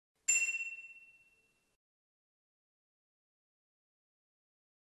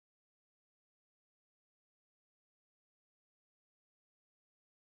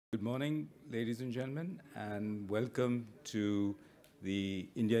Good morning, ladies and gentlemen, and welcome to the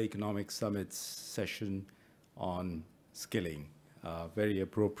India Economic Summit's session on skilling, very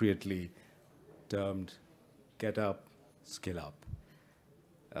appropriately termed Get Up, Skill Up.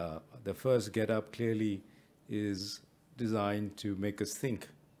 The first Get Up clearly is designed to make us think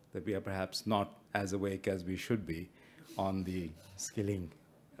that we are perhaps not as awake as we should be on the skilling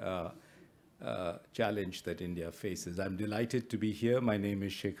challenge that India faces. I'm delighted to be here. My name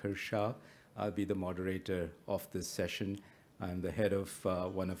is Shekhar Shah. I'll be the moderator of this session. I'm the head of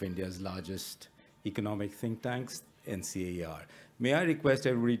one of India's largest economic think tanks, NCAER. May I request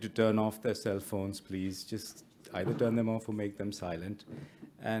everybody to turn off their cell phones, please? Just either turn them off or make them silent.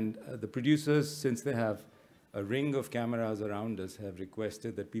 And the producers, since they have a ring of cameras around us, have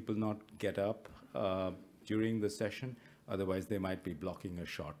requested that people not get up during the session. Otherwise, they might be blocking a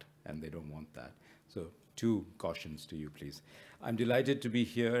shot, and they don't want that. So 2 cautions to you, please. I'm delighted to be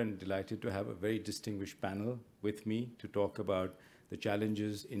here and delighted to have a very distinguished panel with me to talk about the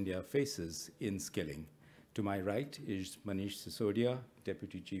challenges India faces in skilling. To my right is Manish Sisodia,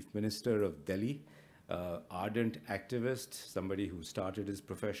 Deputy Chief Minister of Delhi, ardent activist, somebody who started his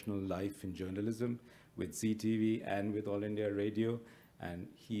professional life in journalism with ZTV and with All India Radio, and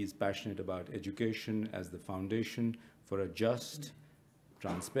he is passionate about education as the foundation for a just,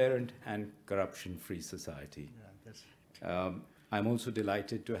 transparent, and corruption-free society. Yeah, that's right. I'm also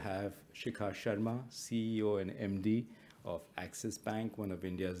delighted to have Shekhar Sharma, CEO and MD of Axis Bank, one of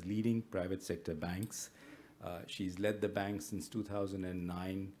India's leading private sector banks. She's led the bank since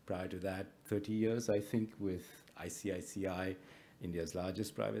 2009. Prior to that, 30 years, I think, with ICICI, India's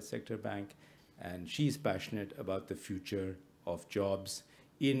largest private sector bank. And she's passionate about the future of jobs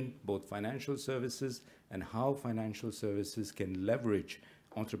in both financial services and how financial services can leverage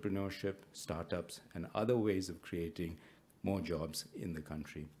entrepreneurship, startups, and other ways of creating more jobs in the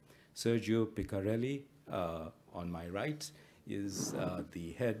country. Sergio Picarelli, on my right, is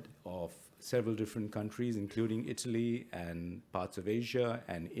the head of several different countries, including Italy and parts of Asia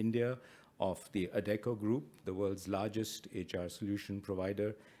and India, of the Adecco Group, the world's largest HR solution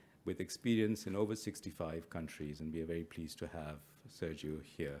provider, with experience in over 65 countries, and we are very pleased to have Sergio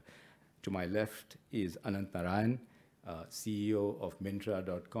here. To my left is Ananth Narayanan, CEO of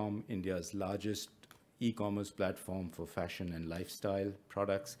Myntra.com, India's largest e-commerce platform for fashion and lifestyle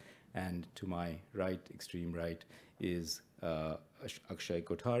products. And to my right, extreme right, is Akshay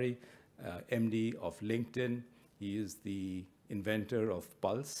Kothari, MD of LinkedIn. He is the inventor of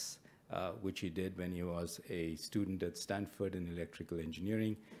Pulse, which he did when he was a student at Stanford in electrical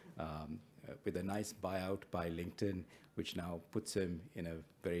engineering, with a nice buyout by LinkedIn, which now puts him in a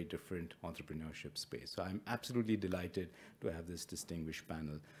very different entrepreneurship space. So I'm absolutely delighted to have this distinguished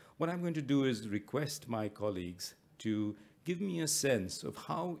panel. What I'm going to do is request my colleagues to give me a sense of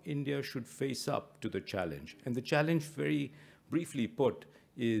how India should face up to the challenge. And the challenge, very briefly put,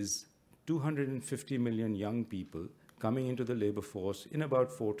 is 250 million young people coming into the labor force in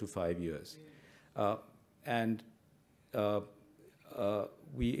about 4 to 5 years.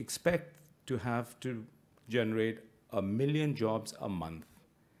 We expect to have to generate 1 million jobs a month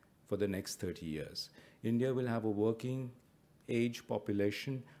for the next 30 years. India will have a working age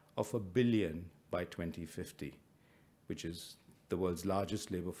population of 1 billion by 2050, which is the world's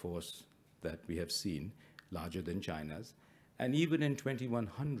largest labor force that we have seen, larger than China's. And even in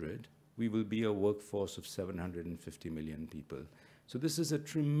 2100, we will be a workforce of 750 million people. So this is a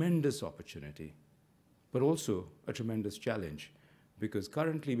tremendous opportunity, but also a tremendous challenge, because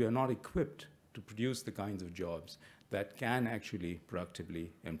currently we are not equipped to produce the kinds of jobs that can actually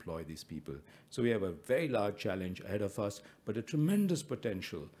productively employ these people. So we have a very large challenge ahead of us, but a tremendous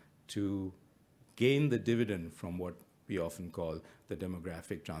potential to gain the dividend from what we often call the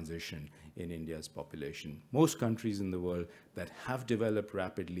demographic transition in India's population. Most countries in the world that have developed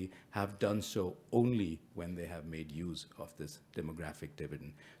rapidly have done so only when they have made use of this demographic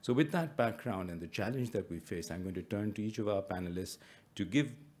dividend. So with that background and the challenge that we face, I'm going to turn to each of our panelists to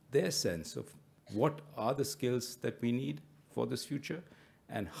give their sense of what are the skills that we need for this future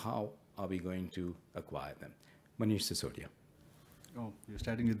and how are we going to acquire them. Manish Sisodia. Oh, you're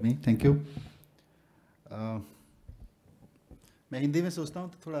starting with me. Thank you. मैं हिंदी में सोचता हूँ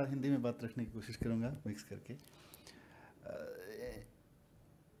तो थोड़ा हिंदी में बात रखने की कोशिश करूँगा मिक्स करके.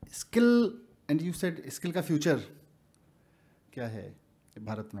 Skill and you said skill का फ्यूचर क्या है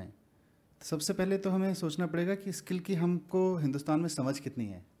भारत में. सबसे पहले तो हमें सोचना पड़ेगा कि स्किल की हमको हिंदुस्तान में समझ कितनी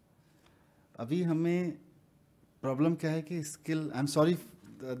है. अभी हमें प्रॉब्लम क्या है कि skill, I am sorry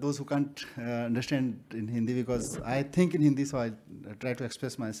those who can't understand in Hindi, because I think in Hindi, so I try to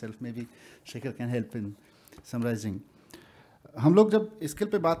express myself. Maybe Shekhar can help in summarizing. हम लोग जब स्किल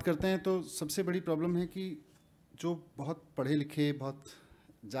पे बात करते हैं तो सबसे बड़ी प्रॉब्लम है कि जो बहुत पढ़े लिखे, बहुत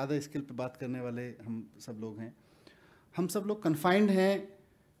ज़्यादा स्किल पे बात करने वाले हम सब लोग हैं, हम सब लोग कन्फाइंड हैं।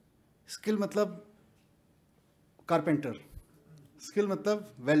 स्किल मतलब कारपेंटर, स्किल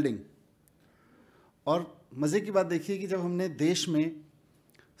मतलब वेल्डिंग। और मज़े की बात देखिए कि जब हमने देश में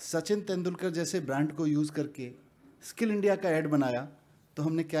सचिन तेंदुलकर जैसे ब्रांड को यूज़ करके स्किल इंडिया का ऐड बनाया, तो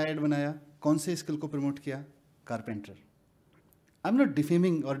हमने क्या ऐड बनाया, कौन से स्किल को प्रमोट किया? Carpenter. I am not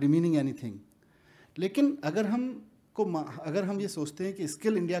defaming और डिमीनिंग एनीथिंग, लेकिन अगर हम ये सोचते हैं कि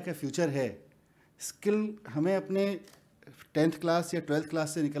स्किल इंडिया का फ्यूचर है, स्किल हमें अपने 10th क्लास या 12th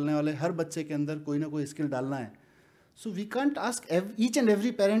क्लास से निकलने वाले हर बच्चे के अंदर कोई ना कोई स्किल डालना है, so we can't ask each and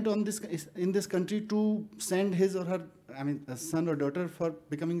every parent in this country to send his or her, I mean, a son or daughter for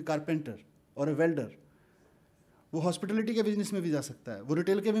becoming a carpenter or a welder. वो हॉस्पिटलिटी के business में भी जा सकता है, वो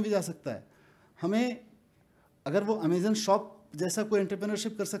retail के में भी जा सकता है। हमें अगर वो अमेजन शॉप जैसा कोई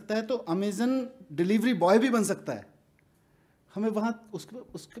एंटरप्रेन्योरशिप कर सकता है, तो अमेजन डिलीवरी बॉय भी बन सकता है। हमें वहाँ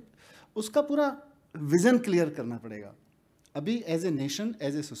उसका पूरा विज़न क्लियर करना पड़ेगा। अभी as a nation,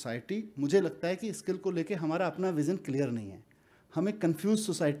 as a society, मुझे लगता है कि स्किल को लेके हमारा अपना विज़न क्लियर नहीं है। हमें कंफ्यूज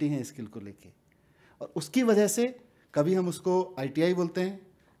सोसाइटी है स्किल को लेके, और उसकी वजह से कभी हम उसको ITI बोलते हैं,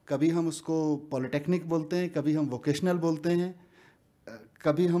 कभी हम उसको पॉलिटेक्निक बोलते हैं, कभी हम वोकेशनल बोलते हैं,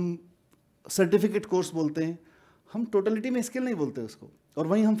 कभी हम सर्टिफिकेट कोर्स बोलते हैं। हम टोटलिटी में स्किल नहीं बोलते उसको, और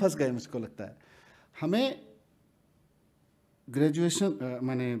वहीं हम फंस गए मुझको लगता है। हमें ग्रेजुएशन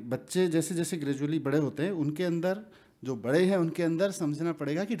माने बच्चे जैसे जैसे ग्रेजुअली बड़े होते हैं, उनके अंदर जो बड़े हैं उनके अंदर समझना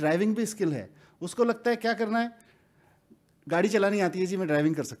पड़ेगा कि ड्राइविंग भी स्किल है। उसको लगता है क्या करना है, गाड़ी चलानी आती है जी, मैं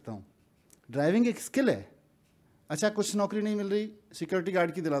ड्राइविंग कर सकता हूँ। ड्राइविंग एक स्किल है। अच्छा, कुछ नौकरी नहीं मिल रही, सिक्योरिटी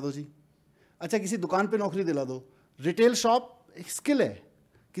गार्ड की दिला दो जी। अच्छा, किसी दुकान पे नौकरी दिला दो। रिटेल शॉप एक स्किल है,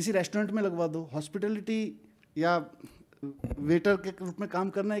 किसी रेस्टोरेंट में लगवा दो। हॉस्पिटलिटी या वेटर के रूप में काम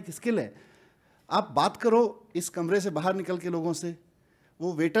करना एक स्किल है। आप बात करो इस कमरे से बाहर निकल के लोगों से,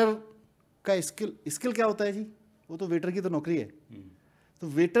 वो वेटर का स्किल क्या होता है जी? वो तो वेटर की तो नौकरी है। तो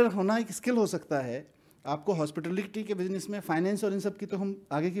वेटर होना एक स्किल हो सकता है। आपको हॉस्पिटलिटी के बिजनेस में, फाइनेंस और इन सब की तो हम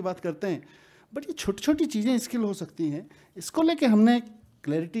आगे की बात करते हैं, बट ये छोटी छोटी चीज़ें स्किल हो सकती हैं। इसको लेके हमने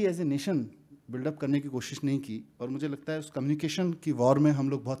clarity as a nation buildup करने की कोशिश नहीं की, और मुझे लगता है उस कम्युनिकेशन की वॉर में हम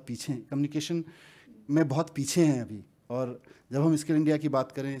लोग बहुत पीछे हैं, कम्युनिकेशन में बहुत पीछे हैं अभी। और जब हम स्किल इंडिया की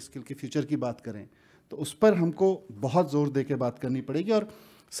बात करें, स्किल के फ्यूचर की बात करें, तो उस पर हमको बहुत ज़ोर दे के बात करनी पड़ेगी, और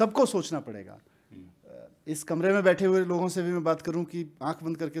सबको सोचना पड़ेगा। इस कमरे में बैठे हुए लोगों से भी मैं बात करूं कि आंख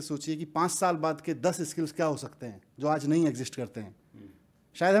बंद करके सोचिए कि 5 साल बाद के 10 स्किल्स क्या हो सकते हैं जो आज नहीं एग्जिस्ट करते हैं।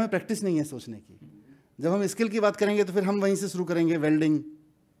 शायद हमें प्रैक्टिस नहीं है सोचने की। जब हम स्किल की बात करेंगे तो फिर हम वहीं से शुरू करेंगे वेल्डिंग,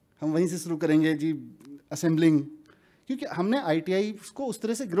 हम वहीं से शुरू करेंगे जी असेंबलिंग, क्योंकि हमने ITI को उस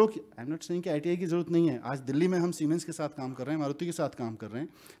तरह से ग्रो किया। आई एम नॉट सेइंग कि ITI की ज़रूरत नहीं है। आज दिल्ली में हम सीमेंस के साथ काम कर रहे हैं, मारुति के साथ काम कर रहे हैं,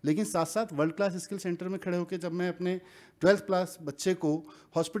 लेकिन साथ साथ वर्ल्ड क्लास स्किल सेंटर में खड़े होकर जब मैं अपने 12th क्लास बच्चे को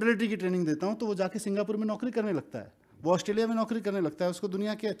हॉस्पिटलिटी की ट्रेनिंग देता हूँ, तो वो जाके सिंगापुर में नौकरी करने लगता है, वो ऑस्ट्रेलिया में नौकरी करने लगता है, उसको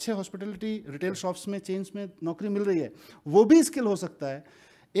दुनिया के अच्छे हॉस्पिटलिटी रिटेल शॉप्स में, चेन्स में नौकरी मिल रही है। वो भी स्किल हो सकता है।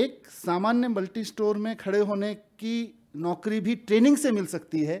 एक सामान्य मल्टी स्टोर में खड़े होने की नौकरी भी ट्रेनिंग से मिल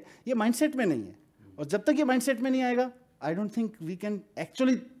सकती है। ये माइंडसेट में नहीं है, और जब तक ये माइंडसेट में नहीं आएगा, I don't think we can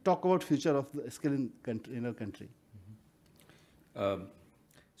actually talk about future of the skill in our country.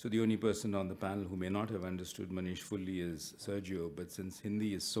 So the only person on the panel who may not have understood Manish fully is Sergio, but since Hindi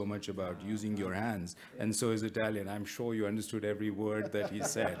is so much about using your hands, and so is Italian, I'm sure you understood every word that he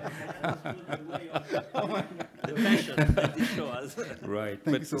said. The passion that he shows. Right,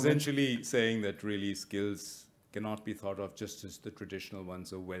 but essentially saying that really skills cannot be thought of just as the traditional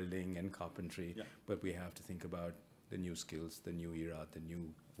ones of welding and carpentry, but we have to think about the new skills, the new era, the new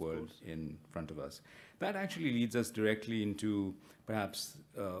world in front of us. That actually leads us directly into perhaps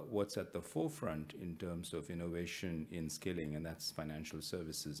what's at the forefront in terms of innovation in skilling, and that's financial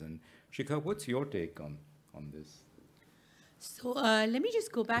services. And Shikha, what's your take on this? So let me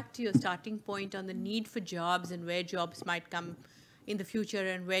just go back to your starting point on the need for jobs and where jobs might come in the future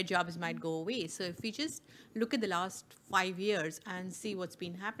and where jobs might go away. So if we just look at the last 5 years and see what's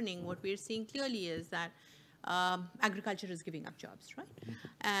been happening, what we're seeing clearly is that agriculture is giving up jobs, right?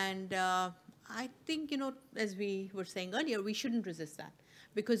 And I think, as we were saying earlier, we shouldn't resist that,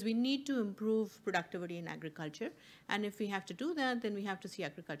 because we need to improve productivity in agriculture. And if we have to do that, then we have to see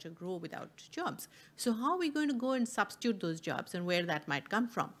agriculture grow without jobs. So how are we going to go and substitute those jobs, and where that might come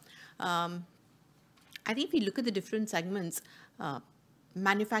from? I think if we look at the different segments,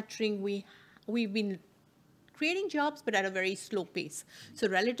 manufacturing, we've been creating jobs, but at a very slow pace. So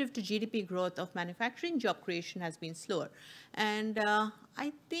relative to GDP growth of manufacturing, job creation has been slower. And I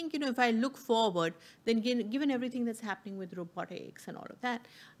think, if I look forward, then given everything that's happening with robotics and all of that,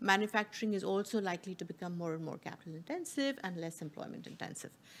 manufacturing is also likely to become more and more capital intensive and less employment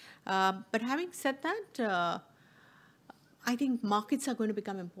intensive. But having said that, I think markets are going to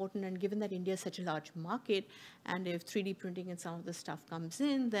become important, and given that India is such a large market, and if 3D printing and some of the stuff comes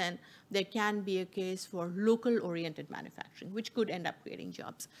in, then there can be a case for local-oriented manufacturing, which could end up creating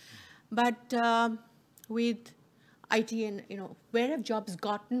jobs. But with IT and, where have jobs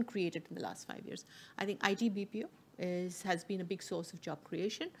gotten created in the last 5 years? I think IT BPO has been a big source of job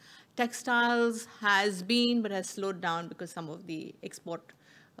creation. Textiles has been, but has slowed down because some of the export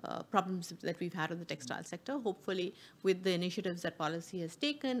problems that we've had in the textile sector. Hopefully, with the initiatives that policy has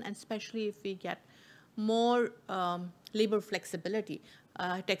taken, and especially if we get more labor flexibility,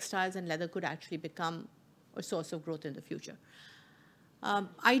 textiles and leather could actually become a source of growth in the future.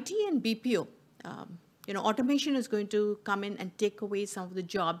 IT and BPO, automation is going to come in and take away some of the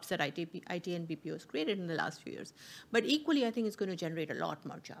jobs that IT and BPO has created in the last few years. But equally, I think it's going to generate a lot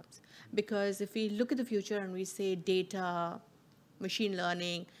more jobs. Because if we look at the future and we say data, machine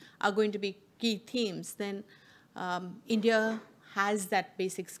learning are going to be key themes, then India has that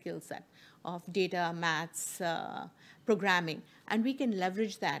basic skill set of data, maths, programming, and we can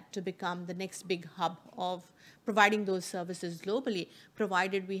leverage that to become the next big hub of providing those services globally,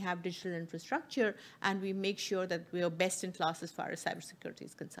 provided we have digital infrastructure and we make sure that we are best in class as far as cybersecurity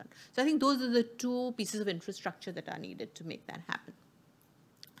is concerned. So I think those are the two pieces of infrastructure that are needed to make that happen.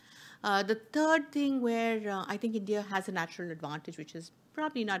 The third thing where I think India has a natural advantage, which has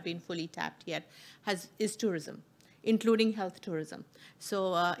probably not been fully tapped yet, is tourism, including health tourism.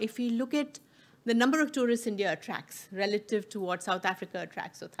 So if we look at the number of tourists India attracts relative to what South Africa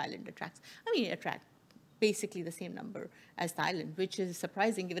attracts or Thailand attracts, it attracts basically the same number as Thailand, which is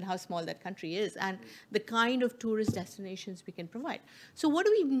surprising given how small that country is and the kind of tourist destinations we can provide. So what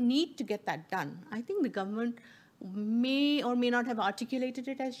do we need to get that done? I think the government may or may not have articulated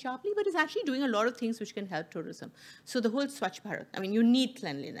it as sharply, but is actually doing a lot of things which can help tourism. So the whole Swachh Bharat, you need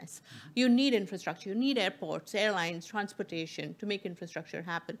cleanliness, you need infrastructure, you need airports, airlines, transportation to make infrastructure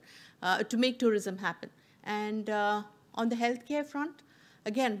happen, to make tourism happen. And on the healthcare front,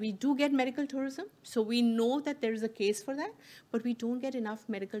 again, we do get medical tourism, so we know that there is a case for that, but we don't get enough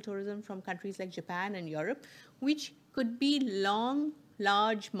medical tourism from countries like Japan and Europe, which could be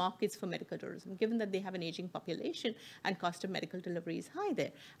large markets for medical tourism, given that they have an aging population and cost of medical delivery is high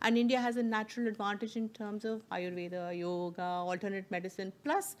there. And India has a natural advantage in terms of Ayurveda, yoga, alternate medicine,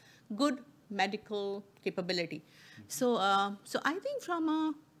 plus good medical capability. So I think from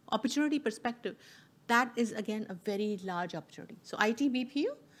an opportunity perspective, that is, again, a very large opportunity. So IT,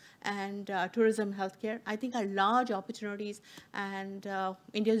 BPO, and tourism, healthcare, I think are large opportunities, and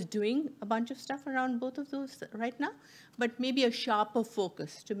India is doing a bunch of stuff around both of those right now, but maybe a sharper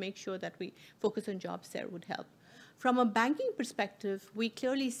focus to make sure that we focus on jobs there would help. From a banking perspective, we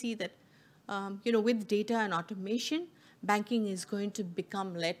clearly see that, with data and automation, banking is going to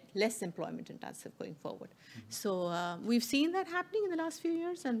become less employment intensive going forward. So we've seen that happening in the last few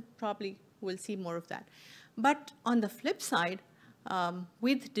years, and probably we'll see more of that. But on the flip side,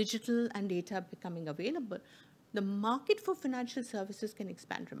 with digital and data becoming available, the market for financial services can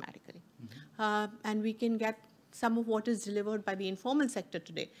expand dramatically. And we can get some of what is delivered by the informal sector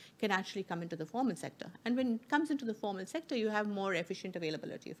today can actually come into the formal sector. And when it comes into the formal sector, you have more efficient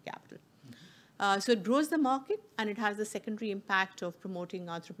availability of capital. So it grows the market, and it has the secondary impact of promoting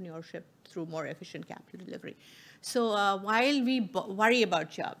entrepreneurship through more efficient capital delivery. So while we worry about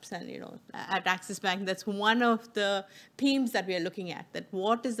jobs, and at Axis Bank, that's one of the themes that we are looking at, that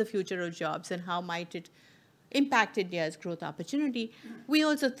what is the future of jobs and how might it impact India's growth opportunity, we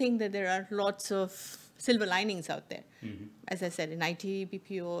also think that there are lots of silver linings out there. As I said, in IT,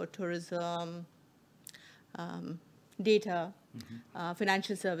 BPO, tourism, data,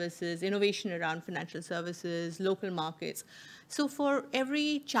 financial services, innovation around financial services, local markets. So for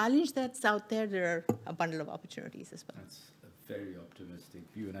every challenge that's out there, there are a bundle of opportunities as well. That's a very optimistic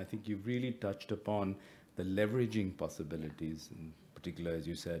view, and I think you've really touched upon the leveraging possibilities, in particular, as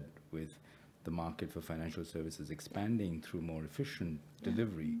you said, with the market for financial services expanding through more efficient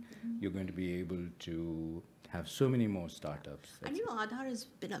delivery. You're going to be able to have so many more startups. And Aadhaar has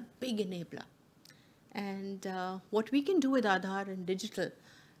been a big enabler. And what we can do with Aadhaar and digital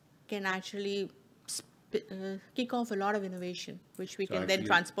can actually kick off a lot of innovation, which we So can then actually-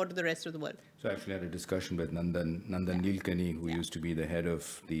 transport to the rest of the world. So I actually had a discussion with Nandan Nilekani, who used to be the head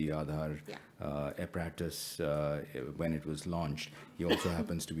of the Aadhaar apparatus when it was launched. He also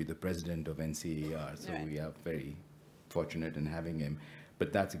happens to be the president of NCAER, so Right. we are very fortunate in having him.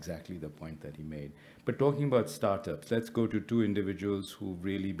 But that's exactly the point that he made. But talking about startups, let's go to two individuals who've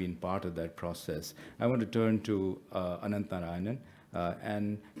really been part of that process. I want to turn to Ananth Narayanan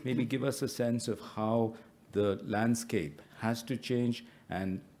and maybe give us a sense of how the landscape has to change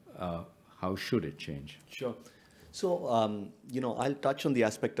and how should it change? Sure. So, I'll touch on the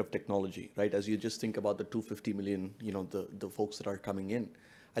aspect of technology, right? As you just think about the 250 million, the folks that are coming in,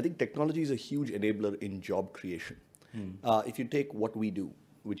 I think technology is a huge enabler in job creation. If you take what we do,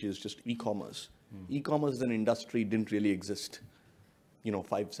 which is just e-commerce, e-commerce as an industry didn't really exist,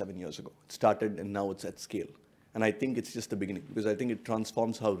 5-7 years ago. It started and now it's at scale. And I think it's just the beginning because I think it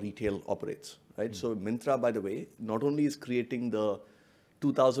transforms how retail operates, right? So Myntra, by the way, not only is creating the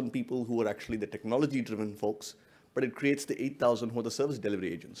 2,000 people who are actually the technology-driven folks, but it creates the 8,000 who are the service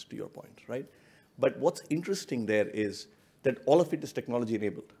delivery agents, to your point, right? But what's interesting there is that all of it is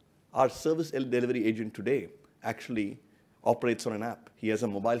technology-enabled. Our service delivery agent today actually operates on an app. He has a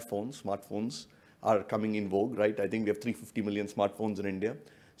mobile phone. Smartphones are coming in vogue, right? I think we have 350 million smartphones in India.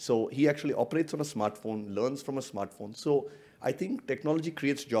 So he actually operates on a smartphone, learns from a smartphone. So I think technology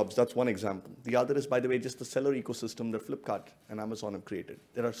creates jobs. That's one example. The other is, by the way, just the seller ecosystem that Flipkart and Amazon have created.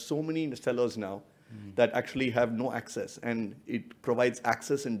 There are so many sellers now that actually have no access, and it provides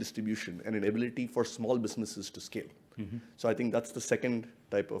access and distribution and an ability for small businesses to scale. So I think that's the second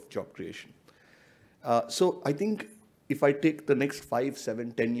type of job creation. So I think if I take the next 5,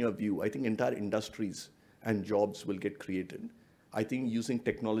 7, 10-year view, I think entire industries and jobs will get created. I think using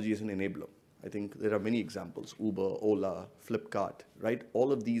technology as an enabler. I think there are many examples, Uber, Ola, Flipkart, right?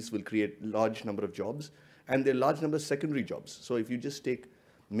 All of these will create large number of jobs, and there are large number of secondary jobs. So if you just take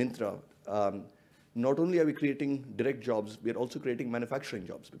Myntra, not only are we creating direct jobs, we are also creating manufacturing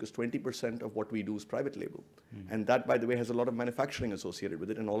jobs because 20% of what we do is private label. And that, by the way, has a lot of manufacturing associated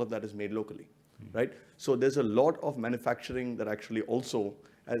with it, and all of that is made locally, right? So there's a lot of manufacturing that actually also,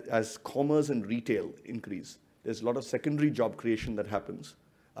 as commerce and retail increase, there's a lot of secondary job creation that happens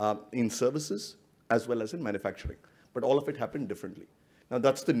in services as well as in manufacturing. But all of it happened differently. Now,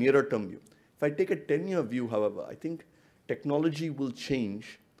 that's the nearer term view. If I take a 10-year view, however, I think technology will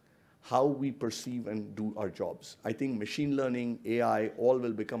change how we perceive and do our jobs. I think machine learning, AI, all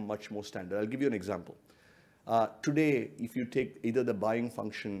will become much more standard. I'll give you an example. Today, if you take either the buying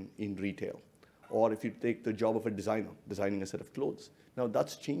function in retail, or if you take the job of a designer, designing a set of clothes, now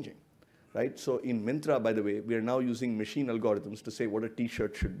that's changing, right? So in Myntra, by the way, we are now using machine algorithms to say what a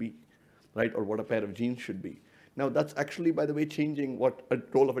t-shirt should be, right? Or what a pair of jeans should be. Now that's actually, by the way, changing what a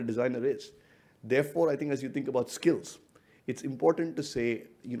role of a designer is. Therefore, I think as you think about skills, it's important to say,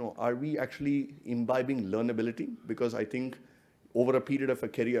 are we actually imbibing learnability? Because I think over a period of a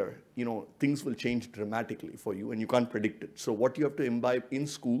career, things will change dramatically for you and you can't predict it. So what you have to imbibe in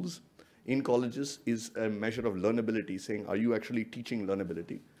schools, in colleges, is a measure of learnability, saying, are you actually teaching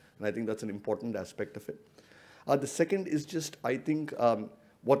learnability? And I think that's an important aspect of it. The second is just, I think,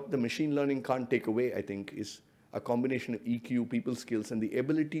 what the machine learning can't take away, I think, is a combination of EQ, people skills, and the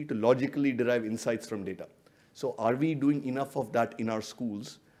ability to logically derive insights from data. So are we doing enough of that in our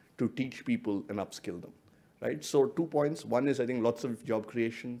schools to teach people and upskill them, right? So 2 points. One is, I think, lots of job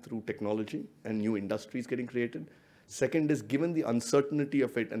creation through technology and new industries getting created. Second is, given the uncertainty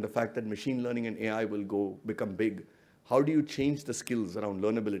of it and the fact that machine learning and AI will become big, how do you change the skills around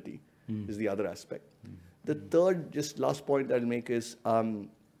learnability is the other aspect. The third, just last point I'll make is,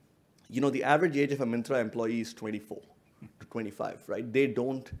 the average age of a Myntra employee is 24 to 25, right? They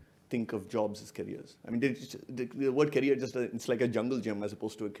don't think of jobs as careers. I mean, the word career, it's like a jungle gym as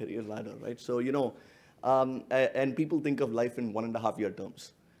opposed to a career ladder, right? So, and people think of life in 1.5-year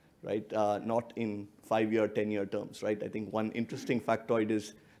terms, right? Not in 5-year, 10-year terms, right? I think one interesting factoid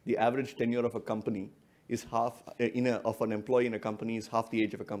is the average tenure of a company is half, of an employee in a company is half the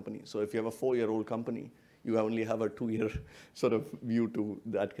age of a company. So if you have a 4-year-old company, you only have a 2-year sort of view to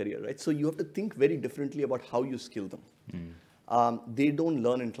that career, right? So you have to think very differently about how you skill them. They don't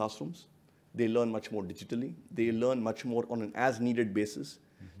learn in classrooms. They learn much more digitally. They learn much more on an as-needed basis.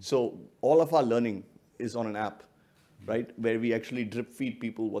 So all of our learning is on an app, right, where we actually drip feed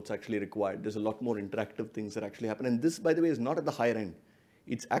people what's actually required. There's a lot more interactive things that actually happen. And this, by the way, is not at the higher end.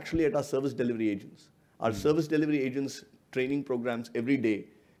 It's actually at our service delivery agents. Our service delivery agents training programs every day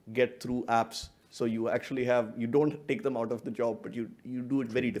get through apps. So you actually you don't take them out of the job, but you do it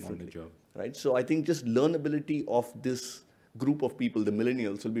very differently, right? So I think just learnability of this group of people, the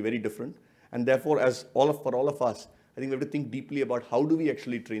millennials, will be very different. And therefore, for all of us, I think we have to think deeply about how do we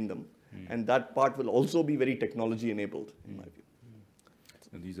actually train them. And that part will also be very technology enabled, in my view.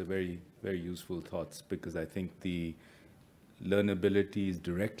 And these are very, very useful thoughts, because I think the learnability is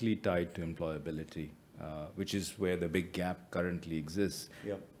directly tied to employability, which is where the big gap currently exists.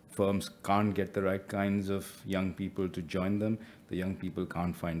 Yeah. Firms can't get the right kinds of young people to join them. The young people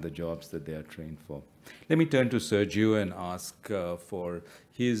can't find the jobs that they are trained for. Let me turn to Sergio and ask for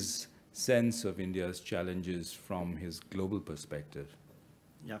his sense of India's challenges from his global perspective.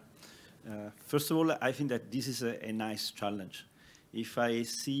 Yeah. First of all, I think that this is a nice challenge. If I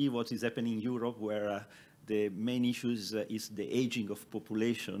see what is happening in Europe, where the main issue is the aging of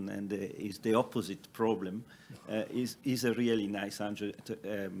population and is the opposite problem, is a really nice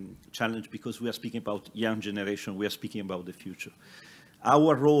challenge, because we are speaking about young generation, we are speaking about the future.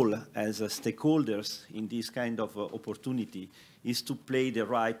 Our role as stakeholders in this kind of opportunity is to play the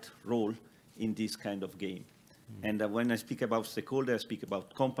right role in this kind of game. And when I speak about stakeholders, I speak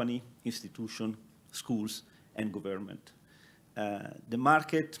about company, institution, schools, and government. The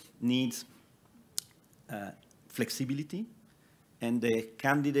market needs flexibility, and the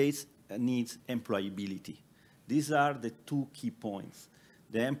candidates needs employability. These are the two key points.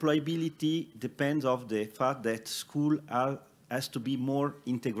 The employability depends on the fact that school has to be more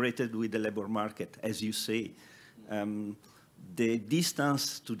integrated with the labor market, as you say. The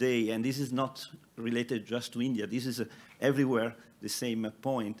distance today, and this is not related just to India, this is everywhere the same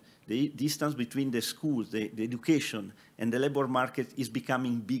point, the distance between the schools, the education, and the labor market is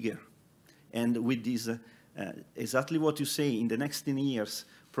becoming bigger. And with this, exactly what you say, in the next 10 years,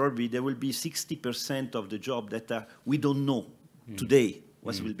 probably there will be 60% of the job that we don't know today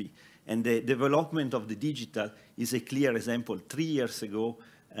what will be. And the development of the digital is a clear example. 3 years ago,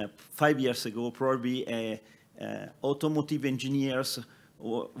 5 years ago, probably automotive engineers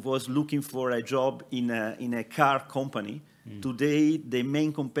was looking for a job in a car company. Today, the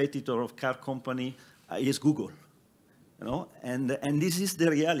main competitor of car company is Google, you know, and this is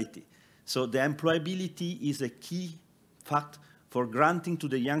the reality. So the employability is a key fact for granting to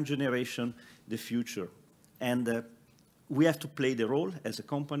the young generation the future. And we have to play the role as a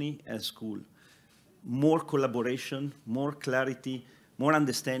company, as school. More collaboration, more clarity, more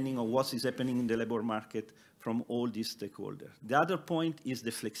understanding of what is happening in the labor market from all these stakeholders. The other point is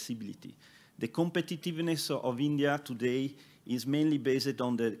the flexibility. The competitiveness of India today is mainly based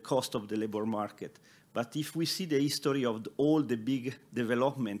on the cost of the labor market. But if we see the history of all the big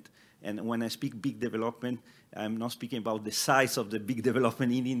development, and when I speak big development, I'm not speaking about the size of the big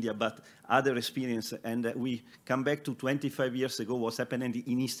development in India, but other experience. And we come back to 25 years ago, what's happening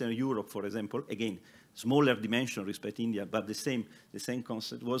in Eastern Europe, for example. Again, smaller dimension respect India, but the same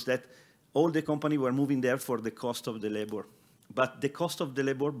concept was that all the companies were moving there for the cost of the labor. But the cost of the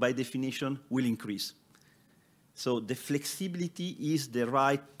labor, by definition, will increase. So the flexibility is the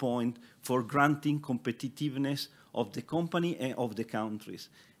right point for granting competitiveness of the company and of the countries.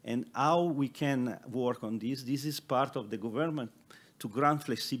 And how we can work on this is part of the government to grant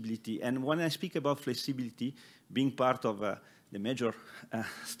flexibility. And when I speak about flexibility, being part of the major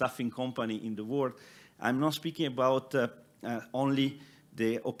staffing company in the world, I'm not speaking about only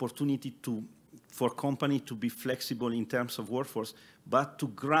the opportunity for company to be flexible in terms of workforce, but to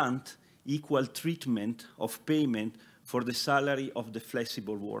grant equal treatment of payment for the salary of the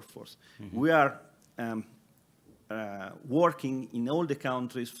flexible workforce. Mm-hmm. We are working in all the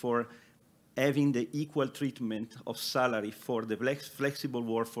countries for having the equal treatment of salary for the flexible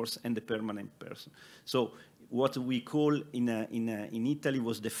workforce and the permanent person. So what we call in Italy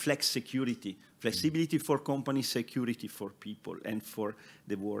was the flex security, flexibility for companies, security for people and for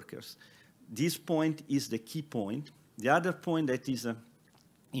the workers. This point is the key point. The other point that is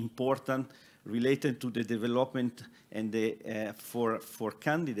important related to the development and the, for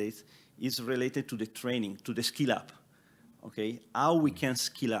candidates is related to the training, to the skill up, okay? How we can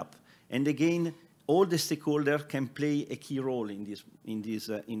skill up. And again, all the stakeholders can play a key role in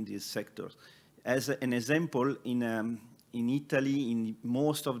these sectors. As an example, in Italy, in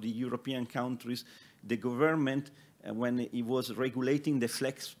most of the European countries, the government, when it was regulating the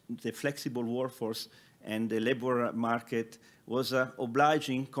flexible workforce and the labor market, was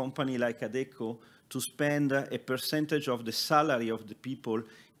obliging companies like Adecco to spend a percentage of the salary of the people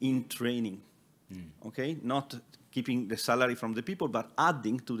in training, okay? Not keeping the salary from the people, but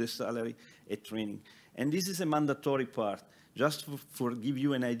adding to the salary a training. And this is a mandatory part. Just for give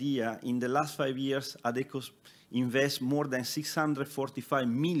you an idea, in the last 5 years, Adecco invests more than 645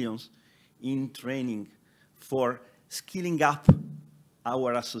 million in training for skilling up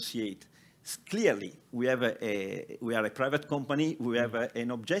our associate. Clearly, we are a private company. We have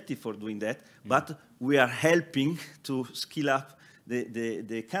an objective for doing that, but we are helping to skill up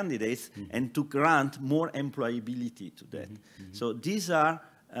the candidates and to grant more employability to that. So these are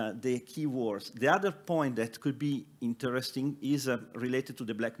the key words. The other point that could be interesting is related to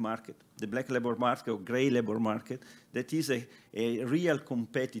the black market, the black labor market or gray labor market. That is a real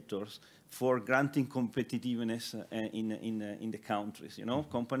competitor for granting competitiveness in the countries. You know,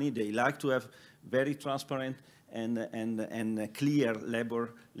 company, they like to have very transparent and clear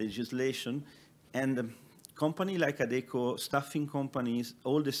labor legislation. And company like Adecco, staffing companies,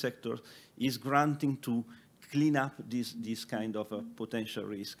 all the sectors, is granting to clean up this kind of potential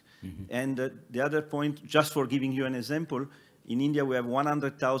risk. And the other point, just for giving you an example, in India we have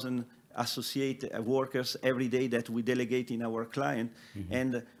 100,000 associate workers every day that we delegate in our client,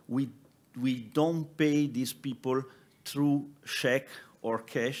 and we don't pay these people through check or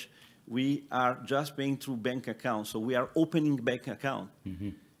cash. We are just paying through bank account. So we are opening bank account.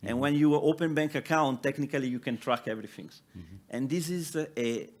 And when you open bank account, technically you can track everything. And this is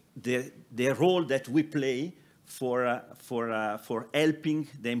the role that we play for helping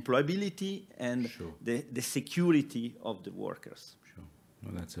the employability and the security of the workers. Sure.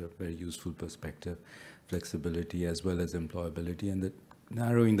 Well, that's a very useful perspective. Flexibility as well as employability, and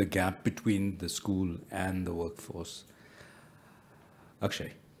narrowing the gap between the school and the workforce.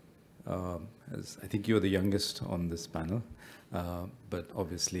 Akshay, as I think you're the youngest on this panel, but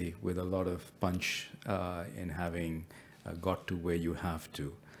obviously with a lot of punch in having got to where you have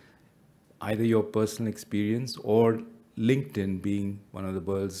to. Either your personal experience or LinkedIn being one of the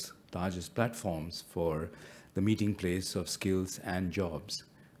world's largest platforms for the meeting place of skills and jobs.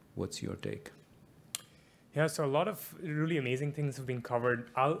 What's your take? Yeah, so a lot of really amazing things have been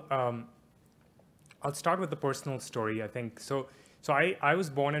covered. I'll start with the personal story, I think. So I was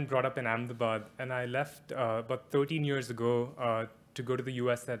born and brought up in Ahmedabad, and I left about 13 years ago to go to the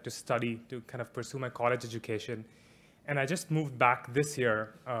US to study, to kind of pursue my college education. And I just moved back this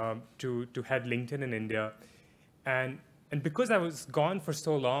year to head LinkedIn in India. And because I was gone for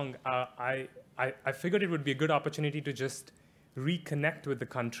so long, I figured it would be a good opportunity to just reconnect with the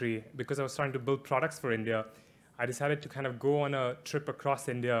country. Because I was trying to build products for India, I decided to kind of go on a trip across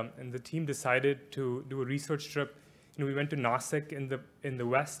India, and the team decided to do a research trip. You know, we went to Nasik in the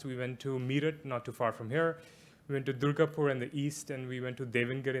west, we went to Meerut, not too far from here, we went to Durgapur in the east, and we went to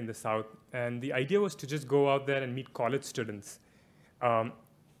Devangir in the south. And the idea was to just go out there and meet college students. And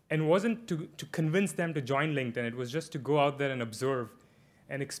it wasn't to convince them to join LinkedIn, it was just to go out there and observe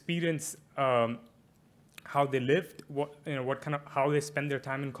and experience how they lived, how they spend their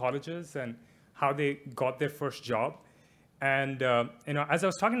time in colleges, and how they got their first job. And as I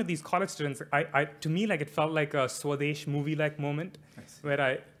was talking to these college students, to me, it felt like a Swadesh movie-like moment, where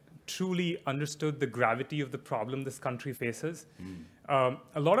I truly understood the gravity of the problem this country faces. A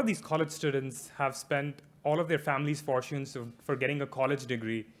lot of these college students have spent all of their family's fortunes for getting a college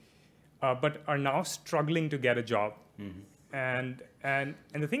degree, but are now struggling to get a job. And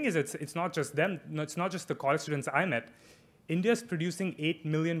the thing is, it's not just them. It's not just the college students I met. India's producing 8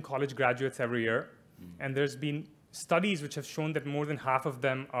 million college graduates every year, and there's been studies which have shown that more than half of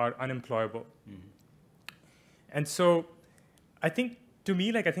them are unemployable. And so I think, to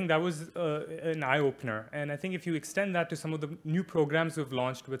me, I think that was an eye-opener. And I think if you extend that to some of the new programs we've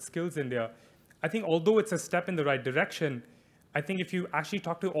launched with Skills India, I think although it's a step in the right direction, I think if you actually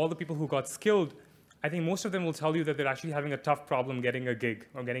talk to all the people who got skilled, I think most of them will tell you that they're actually having a tough problem getting a gig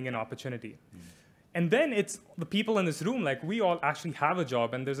or getting an opportunity. And then it's the people in this room, we all actually have a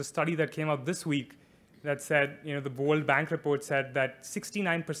job. And there's a study that came out this week that said, the World Bank report said that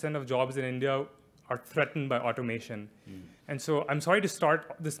 69% of jobs in India are threatened by automation. And so I'm sorry to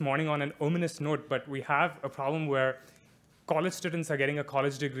start this morning on an ominous note, but we have a problem where college students are getting a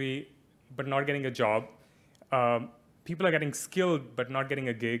college degree but not getting a job. People are getting skilled but not getting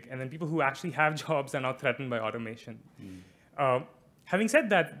a gig. And then people who actually have jobs are now threatened by automation. Having said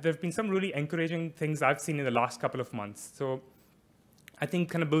that, there have been some really encouraging things I've seen in the last couple of months. So I think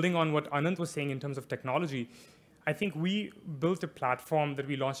kind of building on what Ananth was saying in terms of technology, I think we built a platform that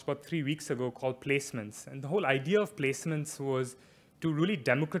we launched about 3 weeks ago called Placements. And the whole idea of Placements was to really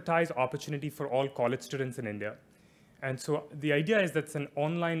democratize opportunity for all college students in India. And so the idea is that it's an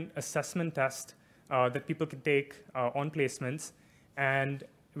online assessment test that people can take on Placements. And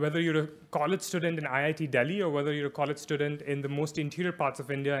whether you're a college student in IIT Delhi or whether you're a college student in the most interior parts of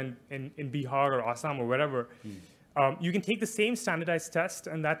India, in Bihar or Assam or wherever, you can take the same standardized test,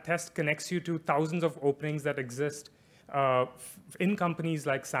 and that test connects you to thousands of openings that exist in companies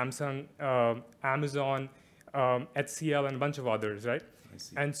like Samsung, Amazon, HCL, and a bunch of others, right?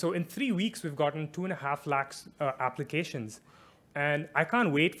 And so in 3 weeks, we've gotten 2.5 lakhs applications. And I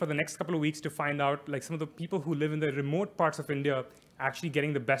can't wait for the next couple of weeks to find out like some of the people who live in the remote parts of India actually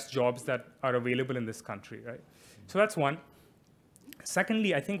getting the best jobs that are available in this country, right? So that's one.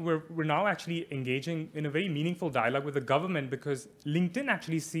 Secondly, I think we're now actually engaging in a very meaningful dialogue with the government because LinkedIn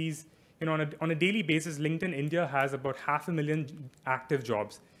actually sees, on a daily basis, LinkedIn India has about 500,000 active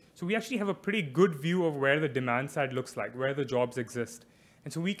jobs. So we actually have a pretty good view of where the demand side looks like, where the jobs exist.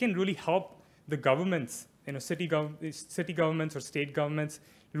 And so we can really help the governments, city governments or state governments,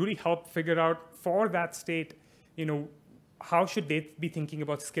 really help figure out for that state, how should they be thinking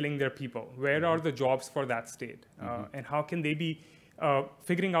about skilling their people? Where are the jobs for that state? And how can they be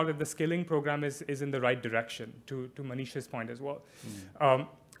figuring out that the skilling program is in the right direction, to Manish's point as well.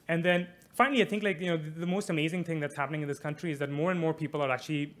 And then finally, I think the most amazing thing that's happening in this country is that more and more people are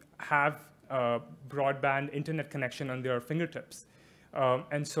actually have broadband internet connection on their fingertips.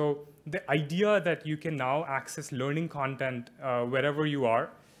 And so the idea that you can now access learning content wherever you are,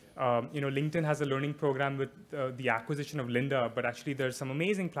 LinkedIn has a learning program with the acquisition of Lynda, but actually there's some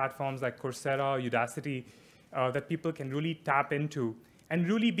amazing platforms like Coursera, Udacity, that people can really tap into and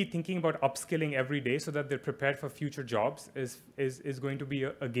really be thinking about upskilling every day so that they're prepared for future jobs is going to be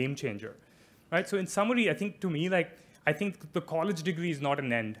a game changer, right? So in summary, I think to me, I think the college degree is not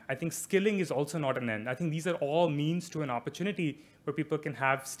an end. I think skilling is also not an end. I think these are all means to an opportunity where people can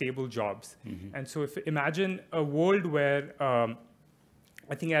have stable jobs. And so imagine a world where,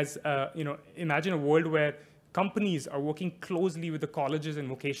 imagine a world where companies are working closely with the colleges and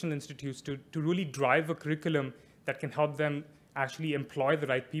vocational institutes to really drive a curriculum that can help them actually employ the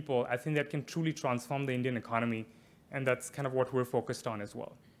right people. I think that can truly transform the Indian economy. And that's kind of what we're focused on as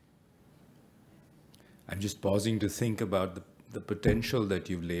well. I'm just pausing to think about the potential that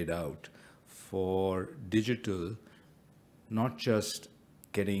you've laid out for digital, not just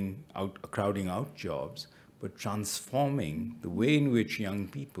crowding out jobs, but transforming the way in which young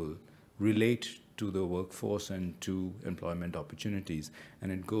people relate to the workforce and to employment opportunities.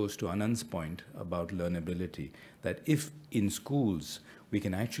 And it goes to Ananth's point about learnability, that if in schools we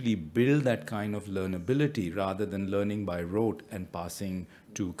can actually build that kind of learnability rather than learning by rote and passing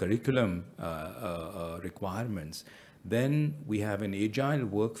to curriculum requirements, then we have an agile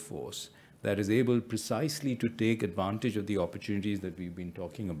workforce that is able precisely to take advantage of the opportunities that we've been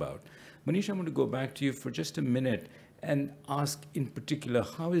talking about. Manish, I'm going to go back to you for just a minute and ask in particular,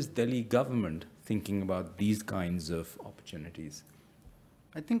 how is Delhi government thinking about these kinds of opportunities?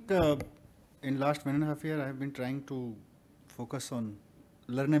 I think in last 1.5 years, I've been trying to focus on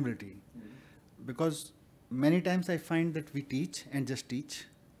learnability because many times I find that we teach and just teach.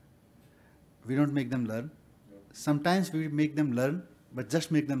 We don't make them learn. Sometimes we make them learn, but just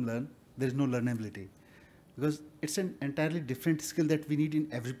make them learn. There is no learnability because it's an entirely different skill that we need in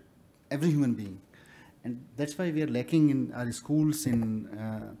every human being. And that's why we are lacking in our schools, in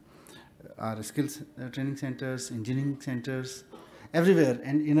our skills training centers, engineering centers, everywhere,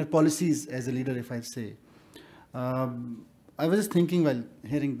 and in our policies as a leader, if I say. I was just thinking while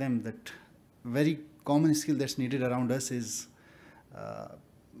hearing them that very common skill that's needed around us is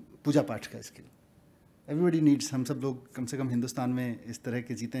पूजा पाठ का skill. Everybody needs, हम सब लोग कम से कम हिंदुस्तान में इस तरह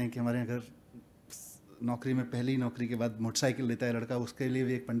के जीते हैं कि हमारे अगर नौकरी में पहली नौकरी के बाद मोटरसाइकिल लेता है लड़का, उसके लिए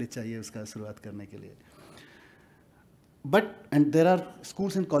भी एक पंडित चाहिए उसका शुरुआत करने के लिए. And there are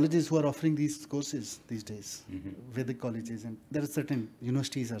schools and colleges who are offering these courses these days, Vedic colleges, and there are certain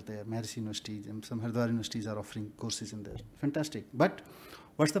universities are there, Maharishi universities, and some Haridwar universities are offering courses in there. Fantastic. But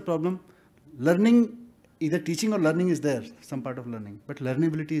what's the problem? Learning, either teaching or learning is there, some part of learning, but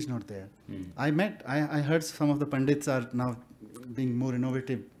learnability is not there. I heard some of the pandits are now being more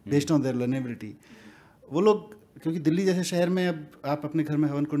innovative based on their learnability. वो लोग क्योंकि दिल्ली जैसे शहर में अब आप अपने घर में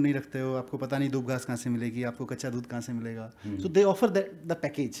हवन कुंड नहीं रखते हो, आपको पता नहीं दूब घास कहाँ से मिलेगी, आपको कच्चा दूध कहाँ से मिलेगा. So they offer the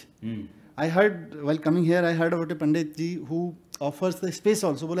package. I heard while coming here, I heard about a Pandit ji who offers the space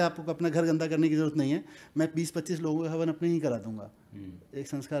also. बोले आपको अपना घर गंदा करने की जरूरत नहीं है, मैं 20-25 लोगों का हवन अपने ही करा दूंगा, एक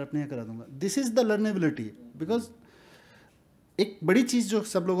संस्कार अपने ही करा दूंगा. This is the learnability because एक बड़ी चीज़ जो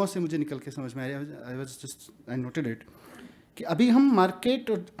सब लोगों से मुझे निकल के समझ में आ रही है, I noted it, कि अभी हम मार्केट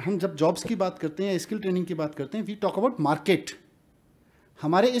और हम जब जॉब्स की बात करते हैं, स्किल ट्रेनिंग की बात करते हैं, वी टॉक अबाउट मार्केट.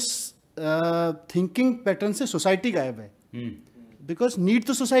 हमारे इस थिंकिंग पैटर्न से सोसाइटी गायब है. बिकॉज नीड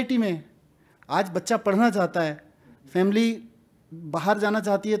तो सोसाइटी में. आज बच्चा पढ़ना चाहता है, फैमिली बाहर जाना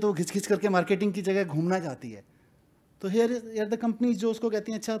चाहती है तो घिच घिच करके मार्केटिंग की जगह घूमना चाहती है. तो हियर द कंपनीज जो उसको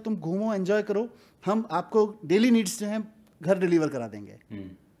कहती हैं अच्छा तुम घूमो एंजॉय करो, हम आपको डेली नीड्स जो हैं घर डिलीवर करा देंगे.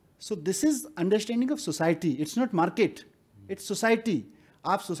 So this is understanding of society. It's not market, it's society.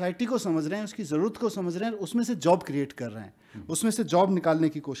 आप सोसाइटी को समझ रहे हैं, उसकी ज़रूरत को समझ रहे हैं, उसमें से जॉब क्रिएट कर रहे हैं. उसमें से जॉब निकालने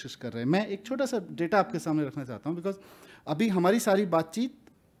की कोशिश कर रहे हैं. मैं एक छोटा सा डेटा आपके सामने रखना चाहता हूँ, बिकॉज अभी हमारी सारी बातचीत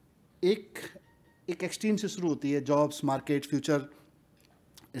एक एक्सट्रीम से शुरू होती है, जॉब्स, मार्केट, फ्यूचर,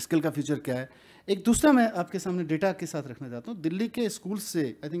 स्किल का फ्यूचर क्या है. एक दूसरा मैं आपके सामने डेटा के साथ रखना चाहता हूँ. दिल्ली के स्कूल से,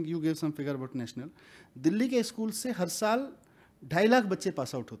 I think you gave some figure about national, Delhi के स्कूल से हर साल 2.5 लाख बच्चे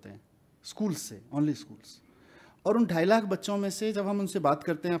पास आउट होते हैं स्कूल से, ओनली स्कूल्स. और उन 2.5 लाख बच्चों में से जब हम उनसे बात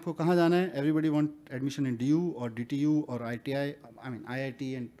करते हैं आपको कहाँ जाना है, everybody want admission in DU और DTU और ITI, I mean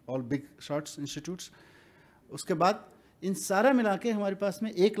IIT and all big shorts institutes. उसके बाद इन सारा मिला के हमारे पास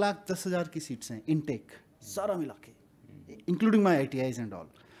में 1,10,000 की सीट्स हैं इनटेक, सारा मिला के, including my ITIs and all.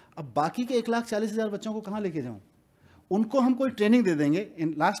 अब बाकी के 1,40,000 बच्चों को कहाँ लेके जाऊँ? उनको हम कोई ट्रेनिंग दे देंगे.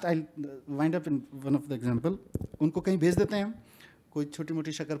 In last I wind up in one of the example, उनको कहीं भेज देते हैं हम, कोई छोटी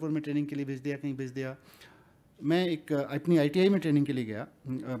मोटी शकरपुर में ट्रेनिंग के लिए भेज दिया, कहीं भेज दिया. मैं एक अपनी ITI में ट्रेनिंग के लिए गया,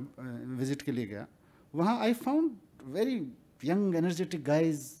 विजिट के लिए गया. वहाँ I found very young energetic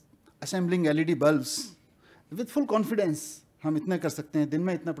guys assembling LED bulbs with full confidence. हम इतना कर सकते हैं, दिन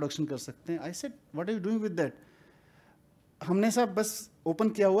में इतना प्रोडक्शन कर सकते हैं. I said what are you doing with that? हमने सब बस ओपन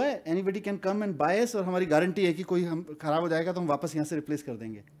किया हुआ है, anybody can come and by us, और हमारी गारंटी है कि कोई हम खराब हो जाएगा तो हम वापस यहाँ से रिप्लेस कर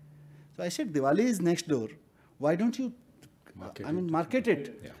देंगे. सो I said Diwali is next door, why don't you market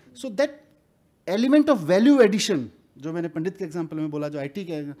it? So that element of value addition, जो मैंने पंडित के एग्जांपल में बोला, जो IT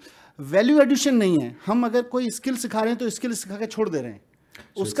के वैल्यू एडिशन नहीं है. हम अगर कोई स्किल सिखा रहे हैं तो स्किल सिखा के छोड़ दे रहे हैं.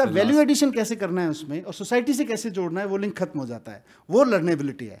 उसका वैल्यू एडिशन कैसे करना है उसमें, और सोसाइटी से कैसे जोड़ना है, वो लिंक खत्म हो जाता है. वो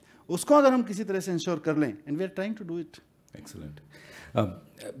लर्नेबिलिटी है, उसको अगर हम किसी तरह से इंश्योर कर लें, and we are trying to do it. Excellent.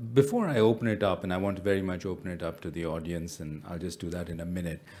 Before I open it up, and I want to very much open it up to the audience, and I'll just do that in a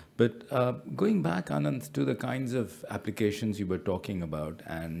minute. But going back, Ananth, to the kinds of applications you were talking about,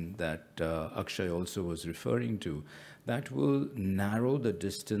 and that Akshay also was referring to, that will narrow the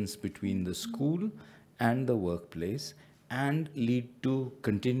distance between the school and the workplace and lead to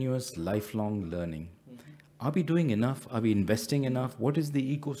continuous lifelong learning. Are we doing enough? Are we investing enough? What is the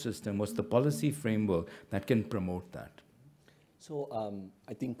ecosystem? What's the policy framework that can promote that? So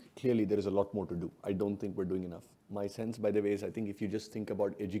I think clearly there is a lot more to do. I don't think we're doing enough. My sense, by the way, is I think if you just think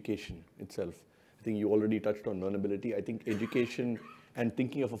about education itself, I think you already touched on learnability. I think education and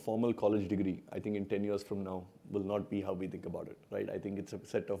thinking of a formal college degree, I think in 10 years from now will not be how we think about it, right? I think it's a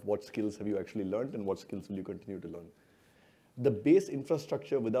set of what skills have you actually learned and what skills will you continue to learn. The base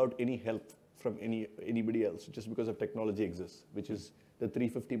infrastructure without any help from anybody else, just because of technology exists, which is the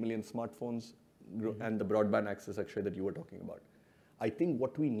 350 million smartphones and the broadband access, Akshay, that you were talking about. I think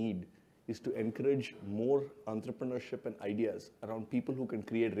what we need is to encourage more entrepreneurship and ideas around people who can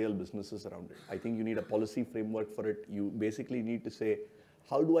create real businesses around it. I think you need a policy framework for it. You basically need to say,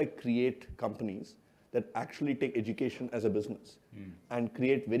 how do I create companies that actually take education as a business and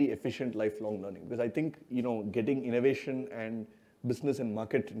create very efficient lifelong learning? Because I think, getting innovation and business and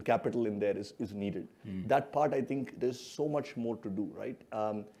market and capital in there is needed. That part, I think there's so much more to do, right?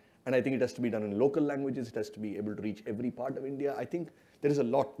 And I think it has to be done in local languages. It has to be able to reach every part of India. I think there is a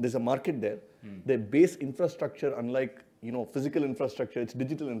lot. There's a market there. The base infrastructure, unlike physical infrastructure, it's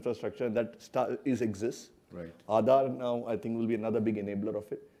digital infrastructure that exists. Right. Aadhaar now, I think, will be another big enabler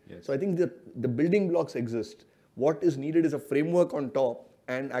of it. Yes. So I think the building blocks exist. What is needed is a framework on top,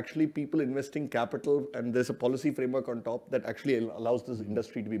 and actually people investing capital, and there's a policy framework on top that actually allows this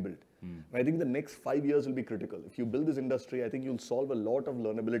industry to be built. And I think the next 5 years will be critical. If you build this industry, I think you'll solve a lot of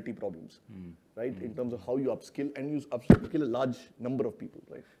learnability problems, right? In terms of how you upskill, and you upskill a large number of people,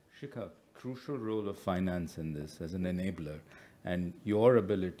 right? Shikha, crucial role of finance in this as an enabler, and your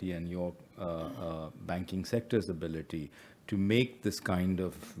ability and your banking sector's ability to make this kind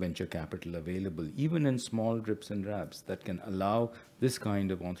of venture capital available, even in small drips and drabs, that can allow this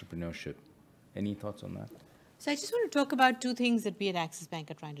kind of entrepreneurship. Any thoughts on that? So I just want to talk about two things that we at Axis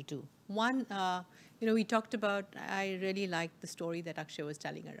Bank are trying to do. One, we talked about, I really liked the story that Akshay was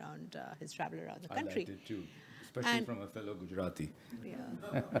telling around his travel around the country. I liked it too, especially from a fellow Gujarati.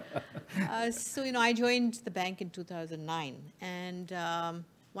 Yeah. So, I joined the bank in 2009, and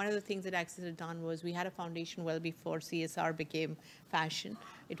one of the things that Axis had done was we had a foundation well before CSR became fashion.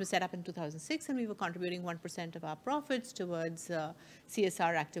 It was set up in 2006, and we were contributing 1% of our profits towards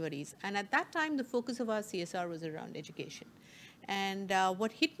CSR activities. And at that time, the focus of our CSR was around education. And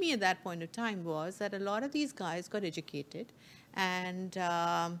what hit me at that point of time was that a lot of these guys got educated, and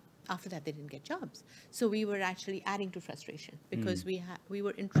after that, they didn't get jobs. So we were actually adding to frustration because we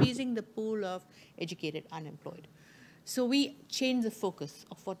were increasing the pool of educated unemployed. So we changed the focus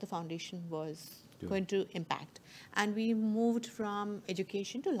of what the foundation was going to impact. And we moved from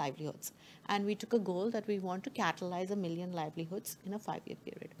education to livelihoods. And we took a goal that we want to catalyze 1 million livelihoods in a 5-year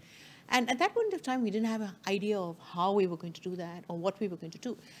period. And at that point of time, we didn't have an idea of how we were going to do that or what we were going to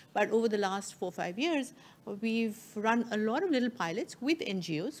do. But over the last 4 or 5 years, we've run a lot of little pilots with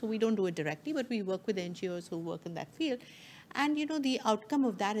NGOs. So we don't do it directly, but we work with NGOs who work in that field. And the outcome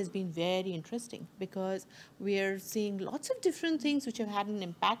of that has been very interesting because we're seeing lots of different things which have had an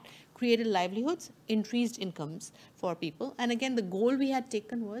impact, created livelihoods, increased incomes for people. And again, the goal we had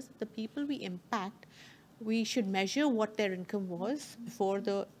taken was the people we impact, we should measure what their income was before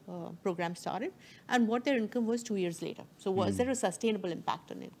the program started and what their income was 2 years later. So was there a sustainable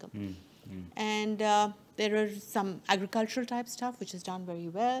impact on income? And there are some agricultural type stuff which is done very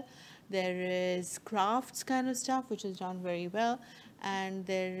well. There is crafts kind of stuff which is done very well. And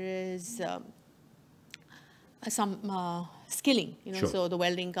there is some skilling, so the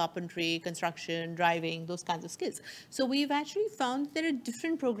welding, carpentry, construction, driving, those kinds of skills. So we've actually found there are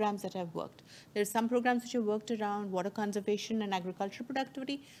different programs that have worked. There are some programs which have worked around water conservation and agricultural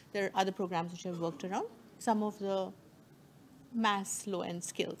productivity. There are other programs which have worked around some of the mass low-end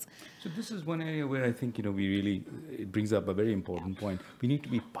skills. So this is one area where I think, it brings up a very important point. We need to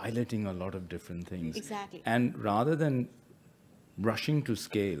be piloting a lot of different things. Exactly. And rather than rushing to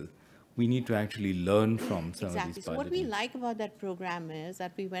scale, we need to actually learn from some of these piloting. So what we like about that program is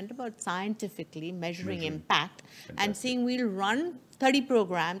that we went about scientifically measuring impact and saying we'll run 30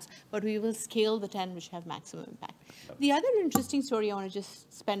 programs, but we will scale the 10 which have maximum impact. The other interesting story I want to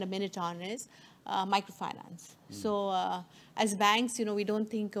just spend a minute on is microfinance. So as banks, we don't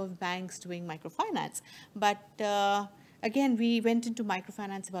think of banks doing microfinance. But again, we went into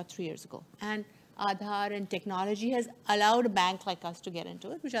microfinance about 3 years ago. And Aadhaar and technology has allowed a bank like us to get into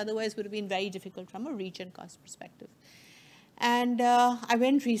it, which otherwise would have been very difficult from a reach and cost perspective. And I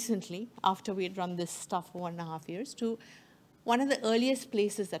went recently, after we had run this stuff for 1.5 years, to one of the earliest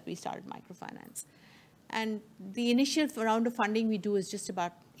places that we started microfinance. And the initial round of funding we do is just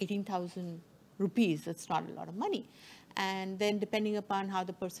about 18,000 rupees. That's not a lot of money. And then depending upon how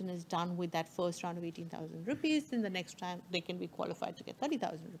the person is done with that first round of 18,000 rupees, then the next time they can be qualified to get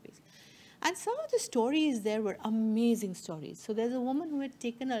 30,000 rupees. And some of the stories there were amazing stories. So there's a woman who had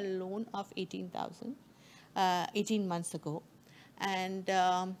taken a loan of 18,000 18 months ago. And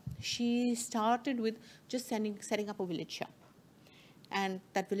she started with just setting up a village shop. And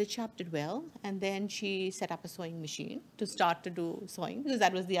that village shop did well. And then she set up a sewing machine to start to do sewing because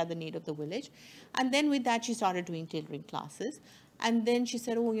that was the other need of the village. And then with that, she started doing tailoring classes. And then she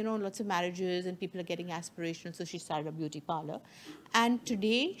said, lots of marriages and people are getting aspirational. So she started a beauty parlor. And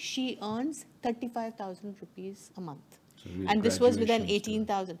today she earns 35,000 rupees a month. So really and this was within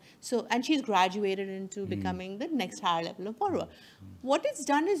 18,000. So, and she's graduated into becoming the next higher level of borrower. What it's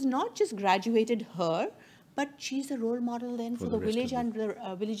done is not just graduated her, but she's a role model then for the village and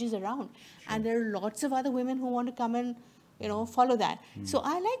the villages around. Sure. And there are lots of other women who want to come and follow that. So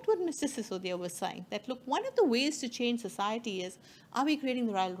I liked what Mr. Sisodia was saying, that look, one of the ways to change society is, are we creating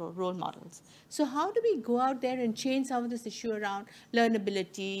the right role models? So how do we go out there and change some of this issue around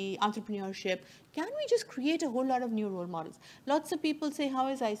learnability, entrepreneurship? Can we just create a whole lot of new role models? Lots of people say, how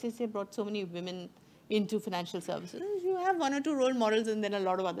has ICICI brought so many women into financial services? You have 1 or 2 role models and then a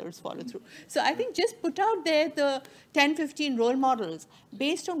lot of others follow through. So I think just put out there the 10, 15 role models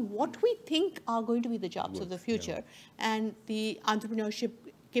based on what we think are going to be the jobs of the future and the entrepreneurship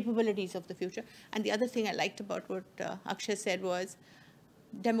capabilities of the future. And the other thing I liked about what Akshay said was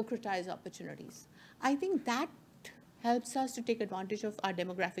democratize opportunities. I think that helps us to take advantage of our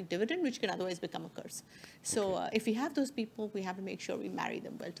demographic dividend, which can otherwise become a curse. So if we have those people, we have to make sure we marry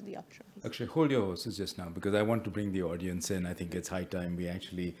them well to the opportunities. Actually, hold your horses just now, because I want to bring the audience in. I think it's high time we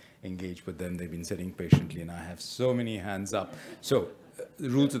actually engage with them. They've been sitting patiently, and I have so many hands up. So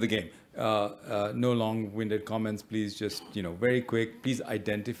the rules of the game. No long-winded comments, please. Just, very quick. Please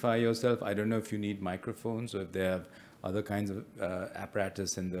identify yourself. I don't know if you need microphones or if they have other kinds of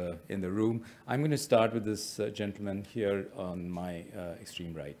apparatus in the room. I'm going to start with this gentleman here on my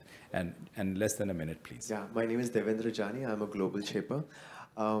extreme right, and less than a minute, please. Yeah, my name is Devendra Jani. I'm a global shaper.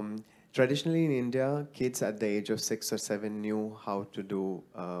 Traditionally in India, kids at the age of 6 or 7 knew how to do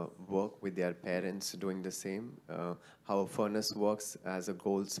work with their parents doing the same, how a furnace works as a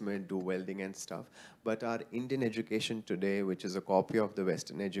goldsmith, do welding and stuff. But our Indian education today, which is a copy of the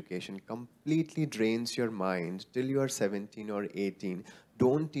Western education, completely drains your mind till you are 17 or 18.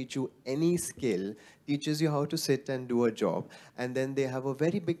 Don't teach you any skill, teaches you how to sit and do a job. And then they have a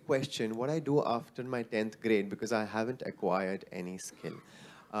very big question, what I do after my 10th grade, because I haven't acquired any skill.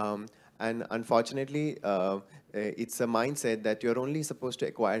 And unfortunately, it's a mindset that you're only supposed to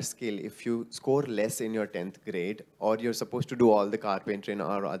acquire skill if you score less in your 10th grade, or you're supposed to do all the carpentry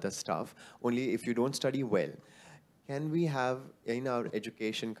or other stuff, only if you don't study well. Can we have in our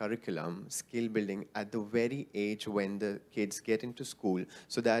education curriculum skill building at the very age when the kids get into school,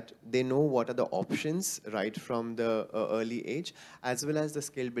 so that they know what are the options right from the early age, as well as the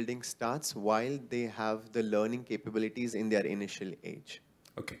skill building starts while they have the learning capabilities in their initial age?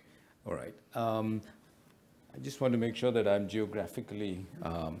 Okay, all right. I just want to make sure that I'm geographically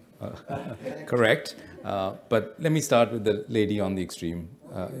correct. But let me start with the lady on the extreme.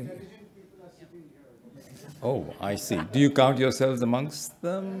 Oh, I see. Do you count yourselves amongst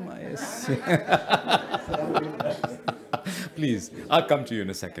them? I see. Please, I'll come to you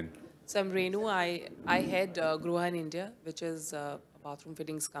in a second. So I'm Renu. I head Gruha in India, which is a bathroom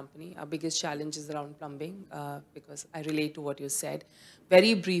fittings company. Our biggest challenge is around plumbing, because I relate to what you said.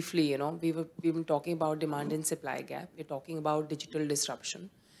 Very briefly, you know, we've been talking about demand and supply gap. We're talking about digital disruption.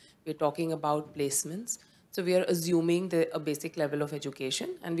 We're talking about placements. So we are assuming a basic level of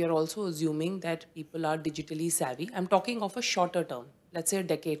education, and we are also assuming that people are digitally savvy. I'm talking of a shorter term, let's say a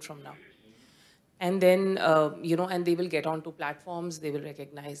decade from now. And then, you know, and they will get onto platforms, they will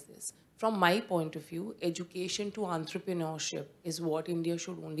recognize this. From my point of view, education to entrepreneurship is what India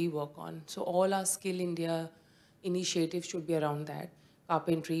should only work on. So all our Skill India initiatives should be around that.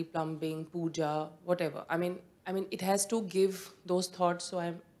 Carpentry, plumbing, puja, whatever. I mean, it has to give those thoughts, so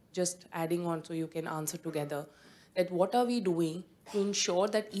I'm just adding on so you can answer together, that what are we doing to ensure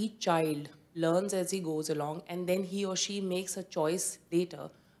that each child learns as he goes along, and then he or she makes a choice later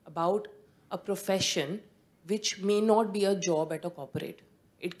about a profession which may not be a job at a corporate.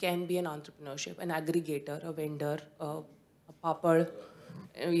 It can be an entrepreneurship, an aggregator, a vendor, a papad,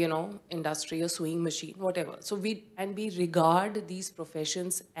 you know, industry, a sewing machine, whatever. So we regard these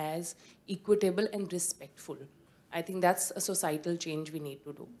professions as equitable and respectful. I think that's a societal change we need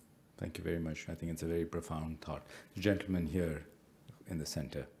to do. Thank you very much. I think it's a very profound thought. The gentleman here in the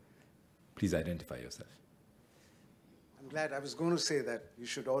center, please identify yourself. I'm glad. I was going to say that you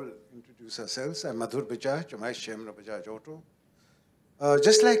should all introduce ourselves. I'm Madhur Bajaj. I'm Vice Chairman of Bajaj Auto.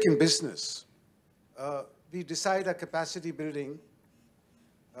 Just like in business, we decide our capacity building,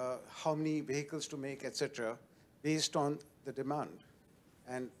 how many vehicles to make, etc., based on the demand.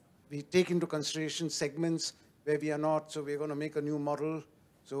 And we take into consideration segments where we are not, so we're going to make a new model,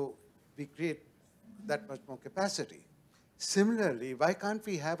 so we create that much more capacity. Similarly, why can't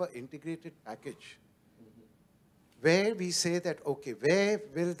we have an integrated package where we say that, okay, where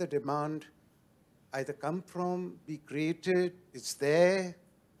will the demand either come from, be created, it's there.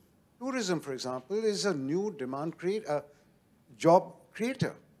 Tourism, for example, is a new demand job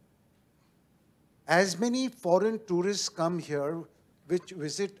creator. As many foreign tourists come here which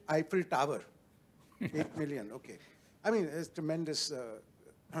visit Eiffel Tower, 8 million, okay. I mean, it's tremendous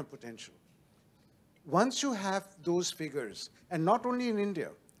potential. Once you have those figures, and not only in India,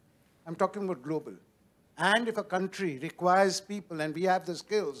 I'm talking about global, and if a country requires people and we have the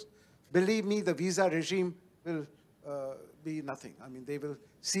skills, believe me, the visa regime will be nothing. I mean, they will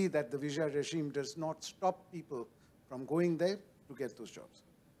see that the visa regime does not stop people from going there to get those jobs.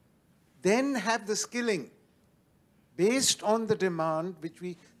 Then have the skilling based on the demand, which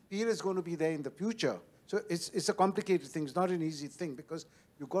we feel is going to be there in the future. So it's a complicated thing. It's not an easy thing, because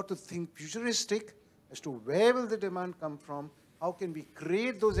you've got to think futuristic as to where will the demand come from, how can we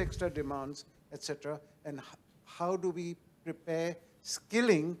create those extra demands, etc., and how do we prepare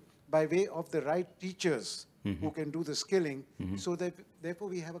skilling by way of the right teachers who can do the skilling, so that therefore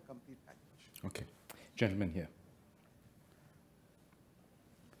we have a complete package. Okay. Gentleman here.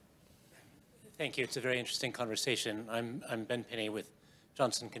 Thank you. It's a very interesting conversation. I'm Ben Pinney with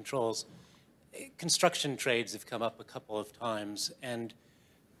Johnson Controls. Construction trades have come up a couple of times, and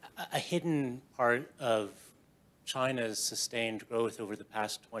a hidden part of China's sustained growth over the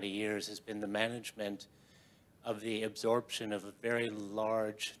past 20 years has been the management of the absorption of a very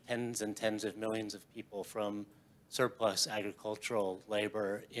large tens and tens of millions of people from surplus agricultural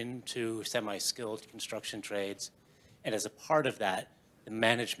labor into semi-skilled construction trades. And as a part of that, the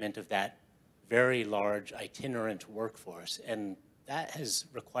management of that very large itinerant workforce. And that has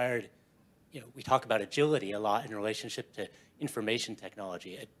required, we talk about agility a lot in relationship to information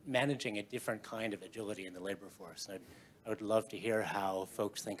technology, managing a different kind of agility in the labor force. And I would love to hear how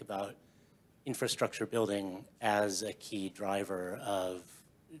folks think about infrastructure building as a key driver of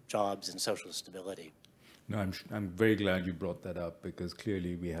jobs and social stability. No, I'm very glad you brought that up, because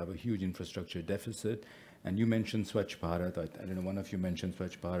clearly we have a huge infrastructure deficit. And you mentioned Swachh Bharat. I don't know, one of you mentioned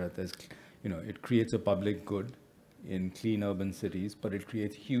Swachh Bharat as, it creates a public good, in clean urban cities, but it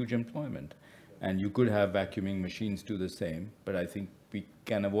creates huge employment. And you could have vacuuming machines do the same, but I think we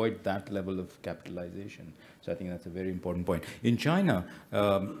can avoid that level of capitalization. So I think that's a very important point. In China,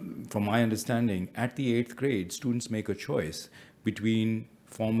 from my understanding, at the 8th grade, students make a choice between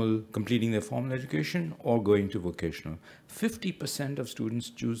completing their formal education or going to vocational. 50% of students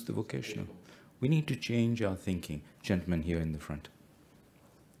choose the vocational. We need to change our thinking. Gentlemen here in the front.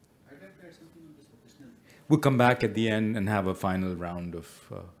 We'll come back at the end and have a final round of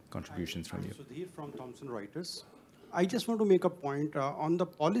contributions from you. Sudhir from Thomson Reuters. I just want to make a point on the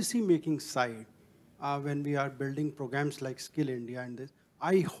policy making side. When we are building programs like Skill India and this,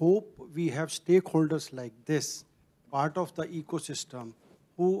 I hope we have stakeholders like this, part of the ecosystem,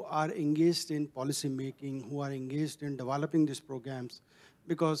 who are engaged in policy making, who are engaged in developing these programs,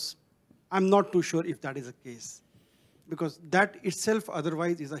 because I'm not too sure if that is the case. Because that itself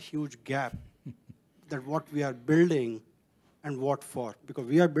otherwise is a huge gap, that what we are building and what for. Because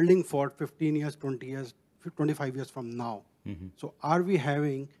we are building for 15 years, 20 years, 25 years from now. Mm-hmm. So are we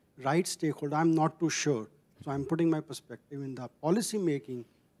having right stakeholder? I'm not too sure. So I'm putting my perspective in the policy making.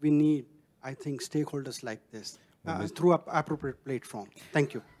 We need, I think, stakeholders like this through an appropriate platform.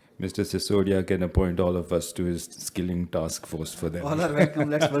 Thank you. Mr. Sisodia can appoint all of us to his skilling task force for them. All are welcome.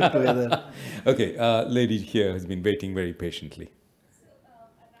 Let's work together. Okay, lady here has been waiting very patiently.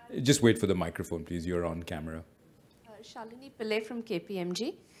 Just wait for the microphone, please. You're on camera. Shalini Pillai from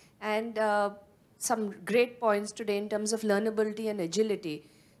KPMG. And some great points today in terms of learnability and agility.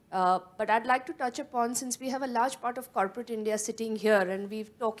 But I'd like to touch upon, since we have a large part of corporate India sitting here and we're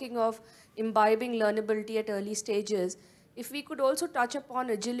talking of imbibing learnability at early stages, if we could also touch upon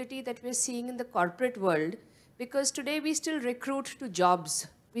agility that we're seeing in the corporate world, because today we still recruit to jobs.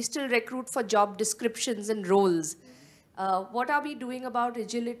 We still recruit for job descriptions and roles. What are we doing about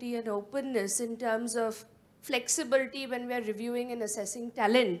agility and openness in terms of flexibility when we're reviewing and assessing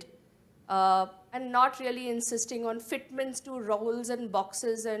talent? And not really insisting on fitments to roles and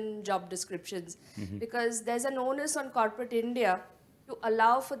boxes and job descriptions. Mm-hmm. Because there's an onus on corporate India to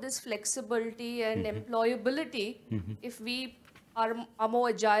allow for this flexibility and employability if we are more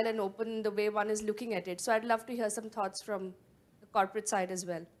agile and open in the way one is looking at it. So I'd love to hear some thoughts from the corporate side as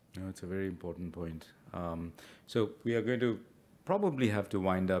well. No, it's a very important point. So we are going to probably have to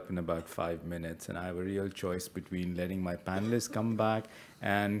wind up in about 5 minutes, and I have a real choice between letting my panelists come back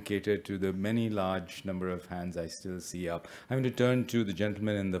and cater to the many large number of hands I still see up. I'm going to turn to the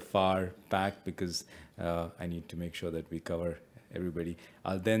gentleman in the far back because I need to make sure that we cover everybody.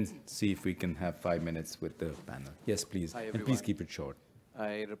 I'll then see if we can have 5 minutes with the panel. Yes, please. Hi, and please keep it short.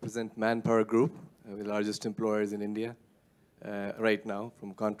 I represent Manpower Group, the largest employers in India right now,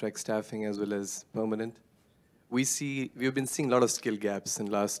 from contract staffing as well as permanent. We've been seeing a lot of skill gaps in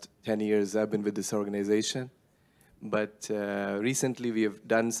the last 10 years. I've been with this organization. But recently we have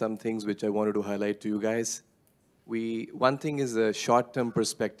done some things which I wanted to highlight to you guys. One thing is a short-term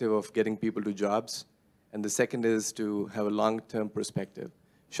perspective of getting people to jobs. And the second is to have a long-term perspective.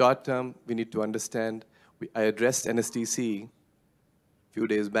 Short-term, we need to understand. I addressed NSTC a few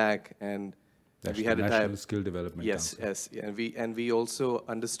days back, and we had a National Skill Development Yes, Council. yes. And we also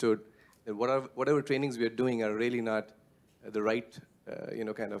understood that whatever trainings we are doing are really not the right,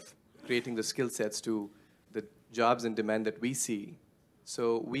 kind of creating the skill sets to the jobs and demand that we see.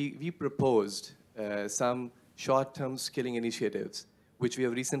 So we proposed some short-term skilling initiatives, which we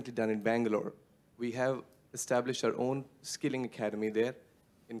have recently done in Bangalore. We have established our own skilling academy there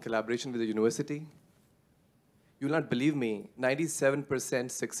in collaboration with the university. You will not believe me,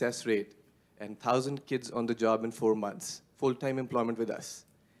 97% success rate and 1,000 kids on the job in 4 months, full-time employment with us.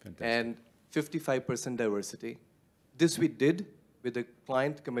 Fantastic. And 55% diversity. This we did with a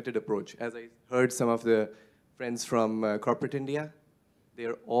client-committed approach. As I heard some of the friends from corporate India, they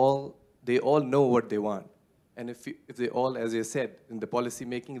all know what they want. And if they all, as you said, in the policy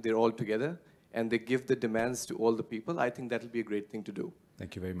making, they're all together, and they give the demands to all the people, I think that'll be a great thing to do.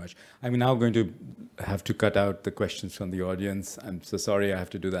 Thank you very much. I'm now going to have to cut out the questions from the audience. I'm so sorry I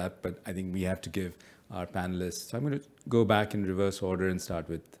have to do that, but I think we have to give our panelists. So I'm going to go back in reverse order and start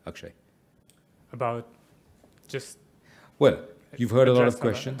with Akshay. About just... Well, you've heard a lot of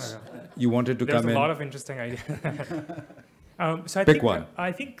questions. You wanted to come in. There's a lot of interesting ideas. So Pick one.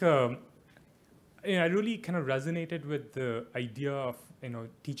 I think I really kind of resonated with the idea of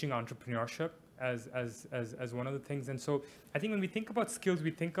teaching entrepreneurship as one of the things. And so I think when we think about skills,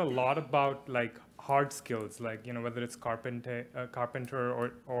 we think a lot about like hard skills, like whether it's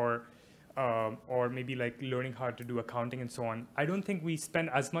carpenter or maybe like learning how to do accounting and so on. I don't think we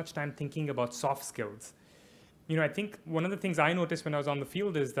spend as much time thinking about soft skills. I think one of the things I noticed when I was on the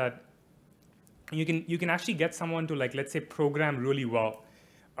field is that you can actually get someone to, like, let's say, program really well.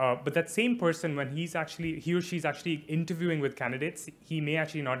 But that same person, when he or she's actually interviewing with candidates, he may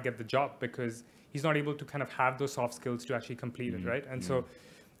actually not get the job because he's not able to kind of have those soft skills to actually complete it, right?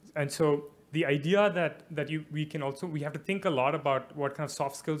 And so the idea that we have to think a lot about what kind of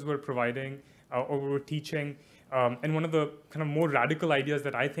soft skills we're providing or we're teaching. And one of the kind of more radical ideas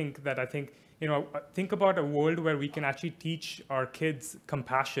that I think, think about a world where we can actually teach our kids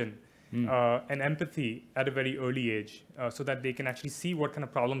compassion and empathy at a very early age, so that they can actually see what kind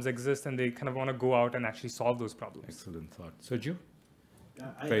of problems exist and they kind of want to go out and actually solve those problems. Excellent thought. Sergio?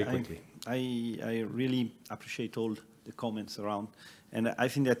 Very quickly. I really appreciate all the comments around. And I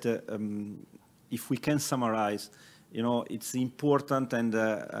think that if we can summarize, it's important, and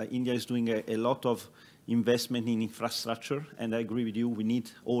India is doing a lot of investment in infrastructure, and I agree with you, we need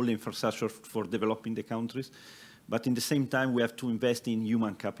all infrastructure for developing the countries. But in the same time, we have to invest in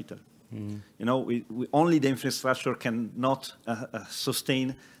human capital. Only the infrastructure cannot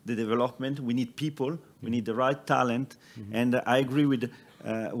sustain the development. We need people, we need the right talent, and I agree with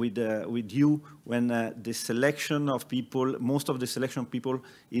you when the selection of people, most of the selection of people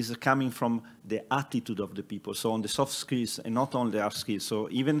is coming from the attitude of the people, so on the soft skills and not on the hard skills. So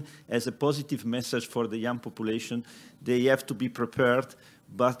even as a positive message for the young population, they have to be prepared,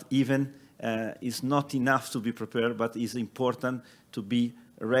 but even it's not enough to be prepared, but it's important to be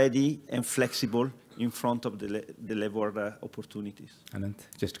ready and flexible in front of the labor opportunities. Ananth,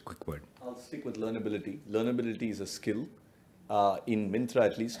 just a quick word. I'll stick with learnability. Learnability is a skill. In Myntra,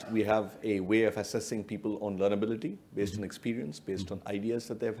 at least, we have a way of assessing people on learnability based on experience, based on ideas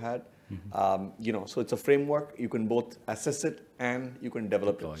that they've had. So it's a framework. You can both assess it and you can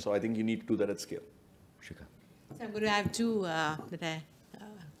develop it. So I think you need to do that at scale. Shikha. So I'm going to have two that I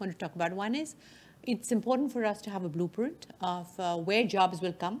want to talk about. One is, it's important for us to have a blueprint of where jobs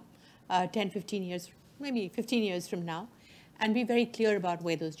will come 10, 15 years, maybe 15 years from now, and be very clear about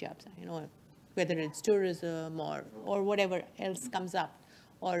where those jobs are, whether it's tourism or whatever else comes up,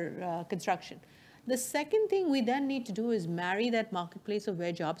 or construction. The second thing we then need to do is marry that marketplace of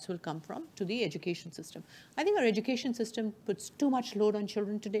where jobs will come from to the education system. I think our education system puts too much load on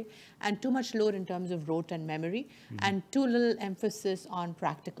children today, and too much load in terms of rote and memory, and too little emphasis on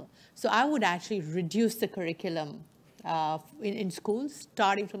practical. So I would actually reduce the curriculum in schools,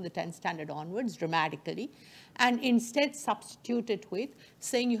 starting from the 10th standard onwards, dramatically, and instead substitute it with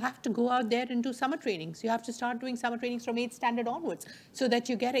saying you have to go out there and do summer trainings. You have to start doing summer trainings from 8th standard onwards, so that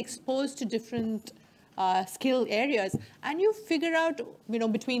you get exposed to different skill areas, and you figure out,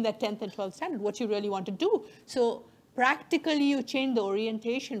 between that 10th and 12th standard, what you really want to do. So practically, you change the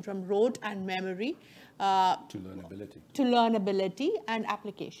orientation from rote and memory to learnability. To learnability and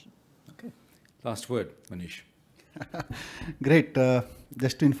application. Okay. Last word, Manish. Great.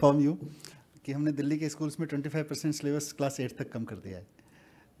 Just to inform you, कि हमने दिल्ली के schools में 25% syllabus class 8 तक कम कर दिया है,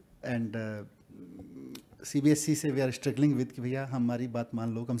 and CBSE से we are struggling with कि भैया हमारी बात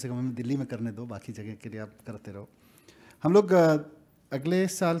मान लो, कम से कम हमें दिल्ली में करने दो, बाकी जगह के लिए आप करते रहो. हम लोग अगले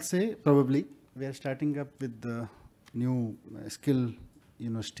साल से probably we are starting up with new skill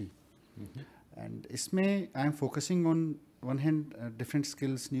university, and इसमें I am focusing on one hand different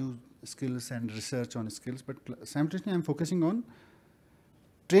skills, new skills and research on skills, but simultaneously I'm focusing on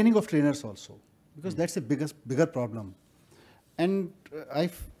training of trainers also, because that's a bigger problem. And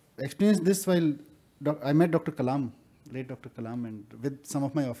I've experienced this while I met Dr. Kalam, late Dr. Kalam, and with some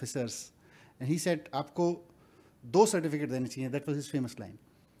of my officers, and he said, "Aapko 2 certificate dene chahiye." That was his famous line.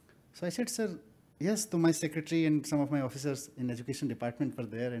 So I said, "Sir, yes." So my secretary and some of my officers in education department were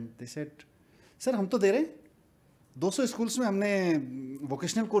there, and they said, "Sir, हम तो दे रहे हैं, 200 schools में हमने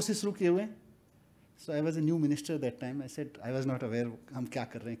vocational courses शुरू किए हुए हैं." सो I was a new minister that time. I said I was not aware हम क्या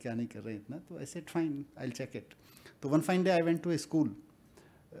कर रहे हैं, क्या नहीं कर रहे हैं इतना. तो I said fine, I will check it. तो one fine day I went to A school.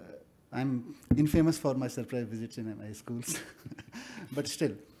 I am infamous for my surprise visits in my schools, but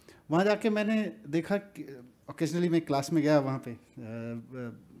still वहाँ जाके मैंने देखा कि ओकेजनली मैं क्लास में गया, वहाँ पे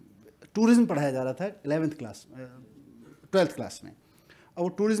टूरिज़्म पढ़ाया जा रहा था 11th क्लास 12th क्लास में, और वो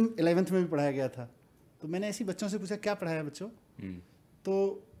टूरिज़्म 11th में भी पढ़ाया गया था. तो मैंने ऐसी बच्चों से पूछा क्या पढ़ाया बच्चों, तो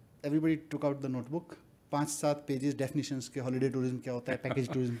everybody took out the notebook, 5-7 pages definitions के, हॉलीडे टूरिज्म क्या होता है, पैकेज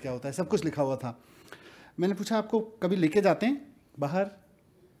टूरिज्म क्या होता है, सब कुछ लिखा हुआ था. मैंने पूछा आपको कभी लेके जाते हैं बाहर?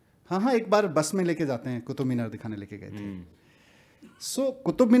 हाँ, एक बार बस में लेके जाते हैं, कुतुब मीनार दिखाने लेके गए थे. सो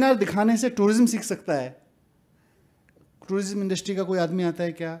कुतुब मीनार दिखाने से टूरिज्म सीख सकता है? टूरिज्म इंडस्ट्री का कोई आदमी आता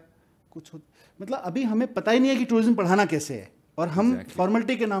है क्या? कुछ मतलब अभी हमें पता ही नहीं है कि टूरिज्म पढ़ाना कैसे है, और हम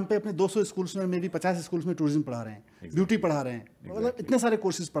फॉर्मेलिटी के नाम पे अपने 200 स्कूल्स में, मे बी 50 स्कूल्स में टूरिज्म पढ़ा रहे हैं, ब्यूटी पढ़ा रहे हैं, मतलब इतने सारे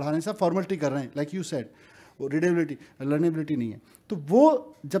कोर्सेज पढ़ा रहे हैं, सब फॉर्मेलिटी कर रहे हैं. लाइक यू सेड, वो लर्नेबिलिटी नहीं है। तो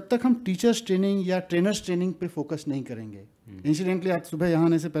वो जब तक हम टीचर्स ट्रेनिंग या ट्रेनर्स ट्रेनिंग पे फोकस नहीं करेंगे, इंसिडेंटली आज सुबह यहाँ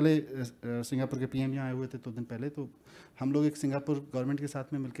आने से पहले सिंगापुर के PM यहाँ आए हुए थे 2 दिन पहले, तो हम लोग एक सिंगापुर गवर्नमेंट के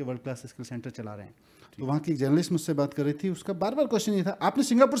साथ में मिलकर वर्ल्ड क्लास स्किल सेंटर चला रहे हैं। तो वहाँ की एक जर्नलिस्ट मुझसे बात कर रही थी, उसका बार बार क्वेश्चन ये था, आपने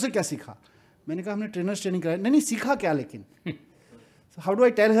सिंगापुर से क्या सीखा? मैंने कहा हमने ट्रेनर्स ट्रेनिंग कराया। नहीं सीखा क्या लेकिन? How do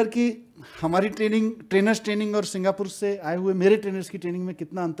I tell her कि हमारी ट्रेनिंग, ट्रेनर्स ट्रेनिंग और सिंगापुर से आए हुए मेरे ट्रेनर्स की ट्रेनिंग में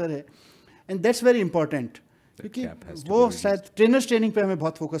कितना अंतर है? एंड दैट्स वेरी इंपॉर्टेंट, क्योंकि वो शायद ट्रेनर्स ट्रेनिंग पे हमें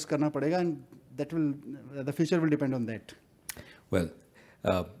बहुत फोकस करना पड़ेगा, and that will, the future will depend on that. Well,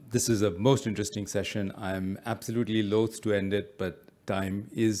 this is a most interesting session. I'm absolutely loath to end it, but time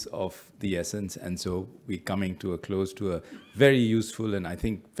is of the essence, and so we're coming to a close to a very useful and I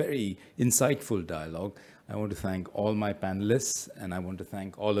think very insightful dialogue. I want to thank all my panelists, and I want to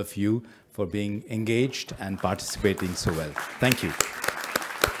thank all of you for being engaged and participating so well. Thank you.